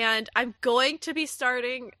 And I'm going to be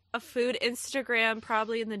starting a food Instagram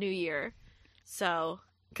probably in the new year. So,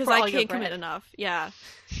 because I can't commit enough. Yeah.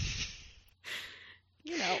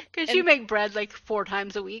 You know, because you make bread like 4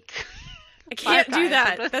 times a week. I can't do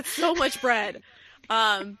that. That's so much bread.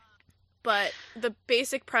 But the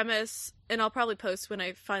basic premise, and I'll probably post when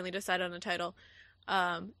I finally decide on a title,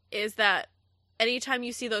 is that anytime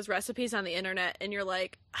you see those recipes on the internet and you're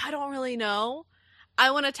like, I don't really know,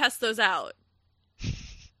 I want to test those out.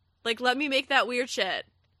 Like, let me make that weird shit.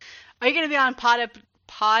 Are you going to be on Pod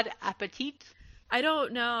Appetit? I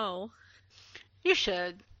don't know. You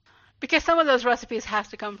should. Because some of those recipes have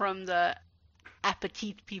to come from the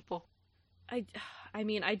Appetit people. I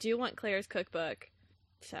mean, I do want Claire's cookbook,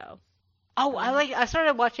 so. Oh, I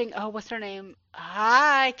started watching, what's her name?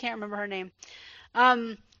 I can't remember her name.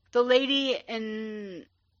 The lady in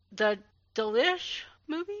the Delish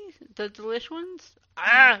movie? The Delish ones?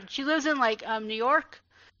 She lives in, like, New York.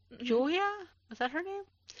 Julia? Was that her name?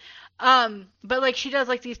 But, like, she does,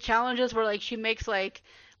 like, these challenges where, like, she makes, like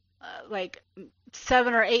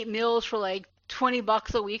 7 or 8 meals for, like,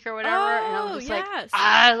 $20 a week or whatever. Oh, and I was just yes. like,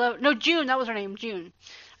 I love... No, June. That was her name, June.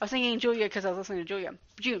 I was thinking Julia because I was listening to Julia.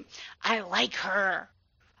 June. I like her.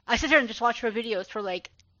 I sit here and just watch her videos for, like,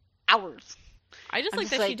 hours. I just like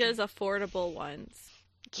that she does affordable ones.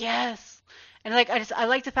 Yes. And, like, I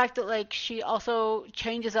like the fact that, like, she also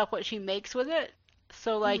changes up what she makes with it.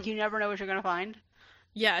 So, like, you never know what you're going to find.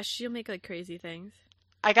 Yeah, she'll make, like, crazy things.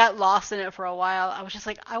 I got lost in it for a while. I was just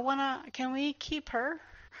like, can we keep her?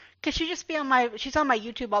 Could she just be she's on my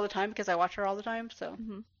YouTube all the time because I watch her all the time, so.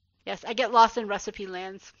 Mm-hmm. Yes, I get lost in recipe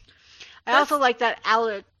lands. I also like that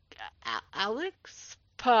Alex,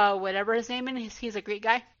 whatever his name is, he's a Greek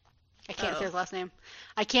guy. I can't say his last name.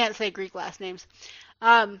 I can't say Greek last names.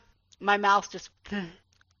 My mouth just,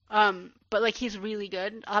 but like he's really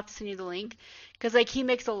good. I'll have to send you the link. Cause like he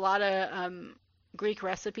makes a lot of, Greek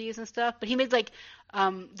recipes and stuff, but he made like,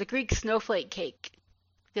 the Greek snowflake cake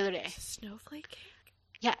the other day. Snowflake cake?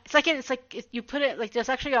 Yeah, it's like you put it like there's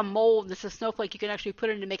actually a mold that's a snowflake you can actually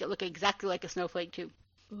put in to make it look exactly like a snowflake too.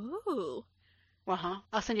 Ooh.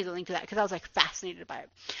 I'll send you the link to that because I was like fascinated by it.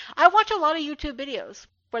 I watch a lot of YouTube videos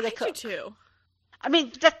where they cook. I do too. I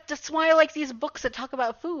mean that's why I like these books that talk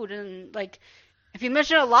about food and like if you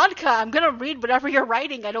mention a latke, I'm gonna read whatever you're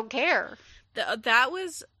writing. I don't care. That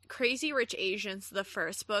was Crazy Rich Asians. The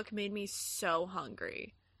first book made me so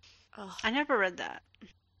hungry. Ugh. I never read that.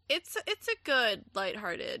 It's a good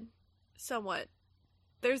lighthearted somewhat,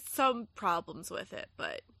 there's some problems with it,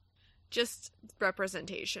 but just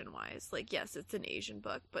representation-wise, like, yes, it's an Asian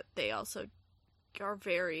book, but they also are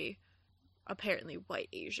very apparently white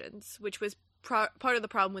Asians, which was part of the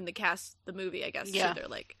problem when they cast the movie, I guess, Yeah. too. They're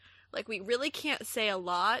like, we really can't say a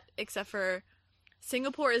lot, except for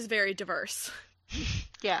Singapore is very diverse.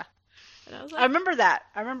 Yeah. And I was I like, remember that.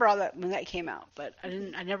 I remember all that when that came out, but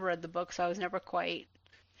I never read the book, so I was never quite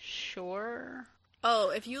sure. oh,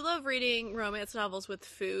 if you love reading romance novels with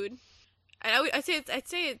food, I'd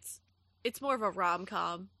say it's more of a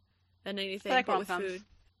rom-com than anything, I like but with rom-coms. food.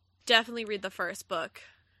 Definitely read the first book.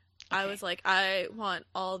 I Okay. was like, I want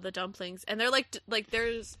all the dumplings, and they're like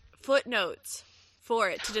there's footnotes for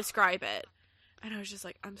it to describe it, and I was just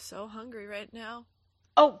like, I'm so hungry right now.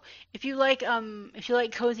 Oh, if you like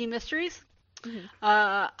cozy mysteries, Mhm.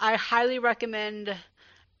 I highly recommend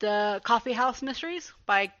the Coffee House Mysteries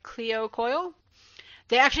by Cleo Coyle.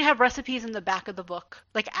 They actually have recipes in the back of the book,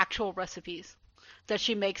 like actual recipes that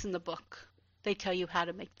she makes in the book. They tell you how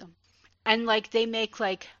to make them, and like they make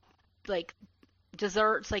like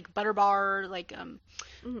desserts, like butter bar, like Mhm.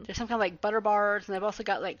 there's some kind of like butter bars, and they've also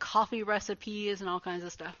got like coffee recipes and all kinds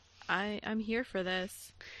of stuff. I'm here for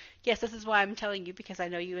this. Yes, this is why I'm telling you, because I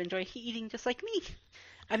know you enjoy eating just like me.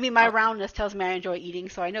 I mean, my Oh. roundness tells me I enjoy eating,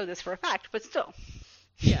 so I know this for a fact, but still.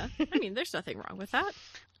 Yeah, I mean, there's nothing wrong with that.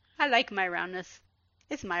 I like my roundness.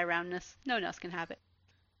 It's my roundness. No one else can have it.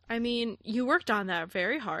 I mean, you worked on that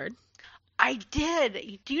very hard. I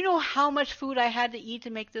did. Do you know how much food I had to eat to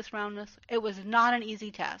make this roundness? It was not an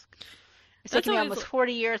easy task. It's That's taken me always- almost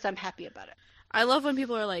 40 years. I'm happy about it. I love when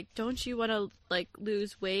people are like, don't you want to, like,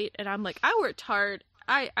 lose weight? And I'm like, I worked hard.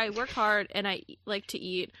 I work hard, and I like to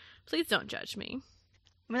eat. Please don't judge me.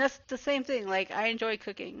 I mean, that's the same thing. Like, I enjoy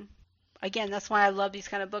cooking. Again, that's why I love these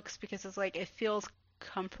kind of books, because it's like, it feels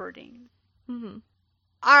comforting. Mm-hmm.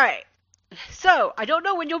 All right. So, I don't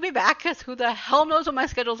know when you'll be back, because who the hell knows what my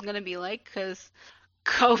schedule is going to be like, because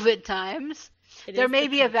COVID times. There may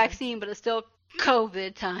be a vaccine, but it's still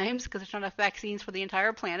COVID times, because there's not enough vaccines for the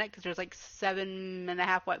entire planet, because there's like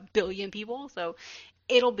 7.5 billion people, so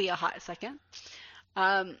it'll be a hot second.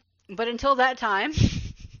 But until that time,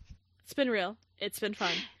 It's been real. It's been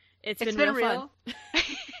fun. It's been real fun.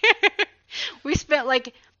 We spent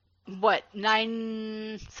like, what,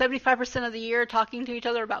 75% of the year talking to each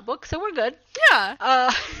other about books, so we're good.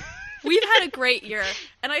 Yeah. We've had a great year.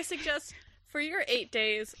 And I suggest for your 8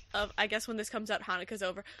 days of, I guess when this comes out, Hanukkah's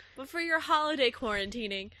over, but for your holiday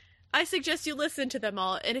quarantining, I suggest you listen to them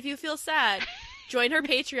all. And if you feel sad, join her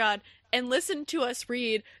Patreon and listen to us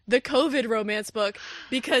read the COVID romance book,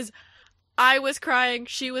 because I was crying,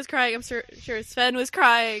 she was crying, I'm sure Sven was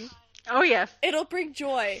crying. Oh, yeah. It'll bring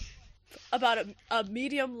joy about a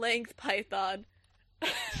medium-length python.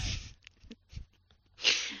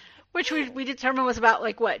 Which we determined was about,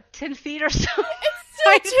 like, what, 10 feet or so?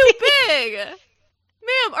 It's still too big!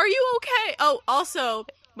 Ma'am, are you okay? Oh, also,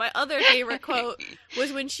 my other favorite quote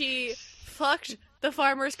was when she fucked the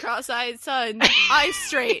farmer's cross-eyed son's eyes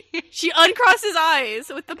straight. She uncrossed his eyes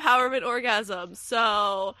with the power of an orgasm.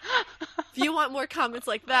 So, if you want more comments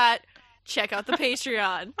like that, check out the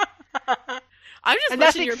Patreon. I'm just And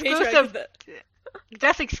that's pushing your exclusive. Patreon.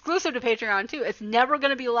 That's exclusive to Patreon, too. It's never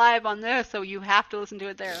going to be live on there, so you have to listen to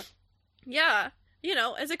it there. Yeah, you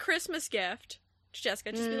know, as a Christmas gift.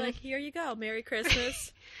 Jessica, just be Mm. like, here you go, Merry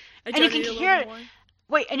Christmas. I And you donated can a hear little it. more.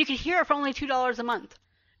 Wait, and you can hear it for only $2 a month.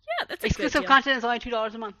 Yeah, that's a Exclusive good deal. content is only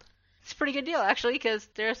 $2 a month. It's a pretty good deal, actually, because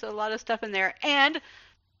there's a lot of stuff in there. And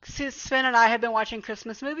since Sven and I have been watching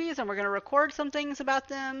Christmas movies, and we're going to record some things about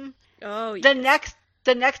them. Oh, yeah.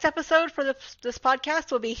 The next episode for this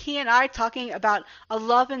podcast will be he and I talking about a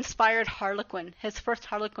love-inspired Harlequin, his first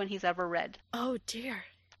Harlequin he's ever read. Oh, dear.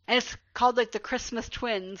 And it's called, like, the Christmas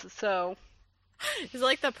Twins, so... Is it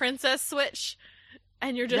like the princess switch?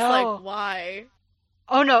 And you're just No. like, why?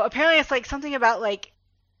 Oh, no, apparently it's, like, something about, like,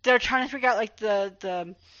 they're trying to figure out, like,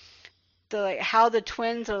 the like, how the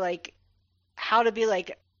twins are, like, how to be,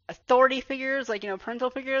 like, authority figures, like, you know, parental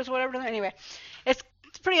figures, whatever. Anyway, it's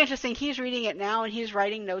pretty interesting. He's reading it now, and he's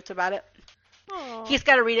writing notes about it. Aw. He's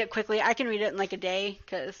got to read it quickly. I can read it in, like, a day,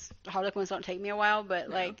 because Harlequins don't take me a while, but,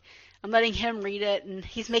 No. like, I'm letting him read it, and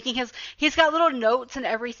he's got little notes and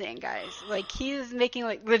everything, guys. Like, he's making,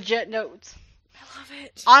 like, legit notes I love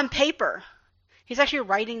it. on paper. He's actually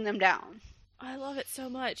writing them down. I love it so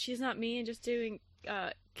much. She's not me and just doing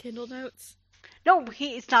Kindle notes. No,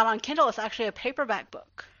 it's not on Kindle. It's actually a paperback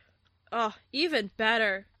book. Oh, even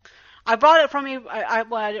better. I brought it from me.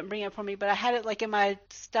 Well, I didn't bring it from me, but I had it like in my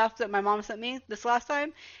stuff that my mom sent me this last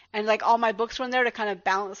time, and like all my books were in there to kind of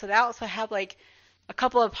balance it out. So I have like a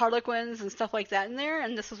couple of Harlequins and stuff like that in there,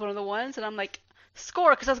 and this was one of the ones, and I'm like,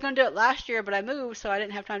 score, because I was going to do it last year, but I moved, so I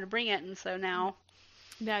didn't have time to bring it, and so now,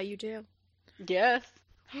 Now you do. yes,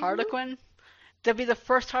 Harlequin. That'll be the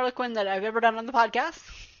first Harlequin that I've ever done on the podcast,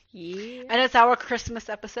 Yeah. and it's our Christmas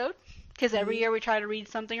episode, because every year we try to read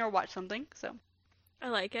something or watch something, so I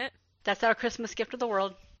like it. that's our Christmas gift to the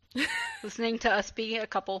world. Listening to us be a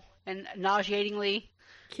couple, and nauseatingly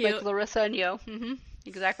Cute. like Larissa and Yo.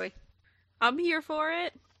 Exactly. I'm here for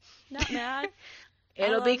it. Not mad.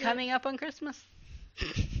 It'll love be it. coming up on Christmas.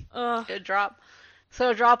 Ugh. It'll drop. So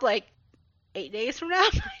it'll drop like 8 days from now,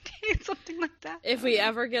 9 days, something like that. If we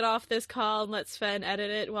ever get off this call and let Sven edit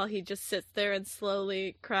it while he just sits there and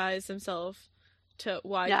slowly cries himself to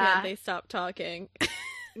why Nah. can't they stop talking?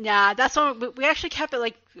 Nah, that's when we actually kept it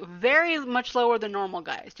like very much lower than normal,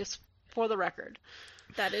 guys, just for the record.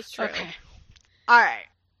 That is true. Okay. Alright.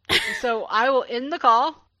 So I will end the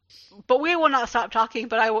call, but we will not stop talking,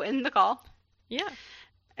 but I will end the call. Yeah.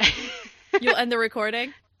 You'll end the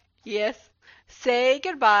recording? Yes. Say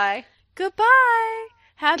goodbye. Goodbye.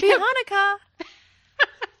 Happy Cute. Hanukkah.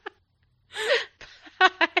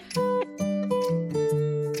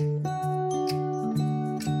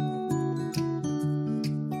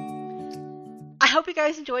 I hope you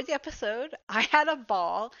guys enjoyed the episode. I had a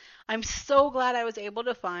ball. I'm so glad I was able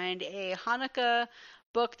to find a Hanukkah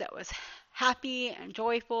book that was happy and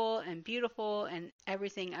joyful and beautiful and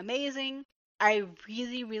everything amazing. I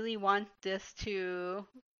really, really want this to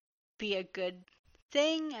be a good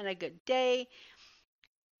thing and a good day.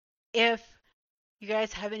 If you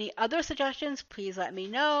guys have any other suggestions, please let me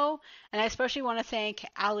know. And I especially want to thank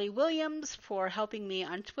Allie Williams for helping me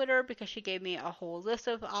on Twitter because she gave me a whole list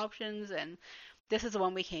of options, and this is the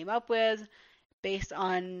one we came up with based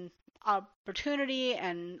on opportunity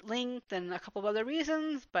and length and a couple of other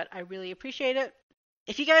reasons, but I really appreciate it.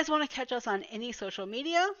 If you guys want to catch us on any social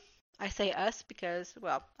media, I say us because,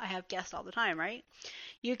 well, I have guests all the time, right?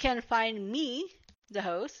 You can find me, the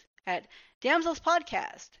host, at Damsels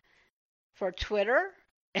Podcast for Twitter,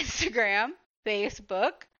 Instagram,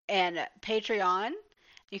 Facebook, and Patreon.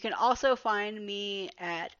 You can also find me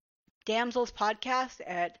at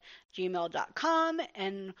damselspodcast@gmail.com,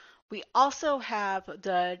 and we also have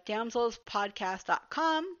the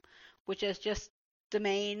damselspodcast.com, which is just the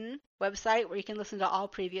main website where you can listen to all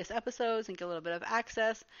previous episodes and get a little bit of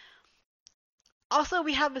access. Also,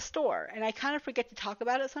 we have a store, and I kind of forget to talk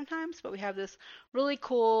about it sometimes, but we have this really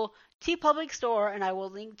cool TeePublic store, and I will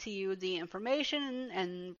link to you the information,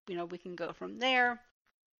 and we can go from there.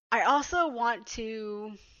 I also want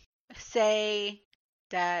to say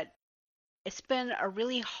that it's been a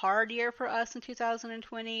really hard year for us in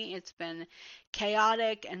 2020. It's been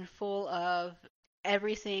chaotic and full of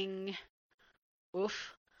everything.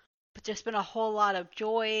 Oof. But there's been a whole lot of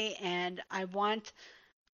joy, and I want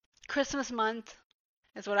Christmas month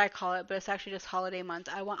is what I call it, but it's actually just holiday month.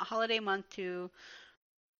 I want holiday month to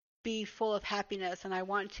be full of happiness, and I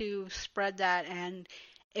want to spread that. And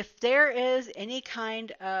if there is any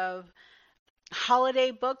kind of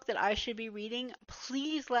holiday book that I should be reading,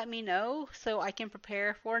 please let me know so I can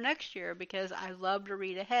prepare for next year, because I love to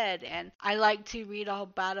read ahead, and I like to read all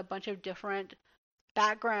about a bunch of different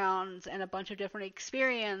backgrounds and a bunch of different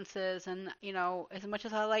experiences. And as much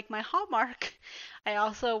as I like my Hallmark, I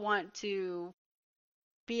also want to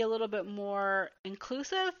be a little bit more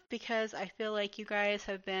inclusive, because I feel like you guys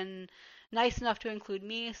have been nice enough to include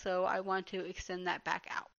me, so I want to extend that back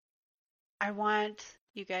out. I want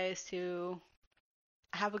you guys to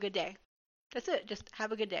have a good day. That's it. Just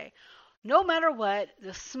have a good day. No matter what,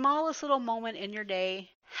 the smallest little moment in your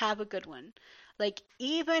day, have a good one. Like,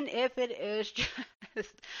 even if it is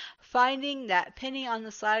just finding that penny on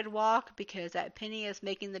the sidewalk, because that penny is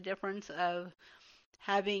making the difference of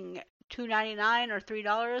having $2.99 or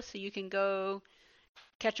 $3 so you can go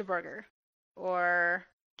catch a burger or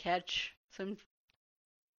catch some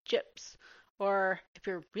chips. Or if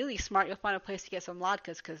you're really smart, you'll find a place to get some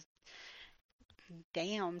latkes, because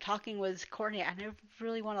damn, talking with Courtney, I never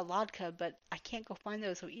really want a latke, but I can't go find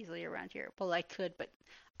those so easily around here. Well, I could, but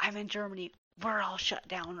I'm in Germany. We're all shut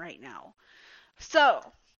down right now. So,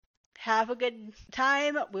 have a good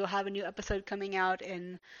time. We'll have a new episode coming out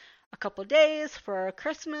in a couple days for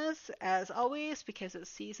Christmas, as always, because it's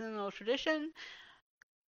seasonal tradition.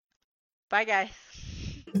 Bye, guys.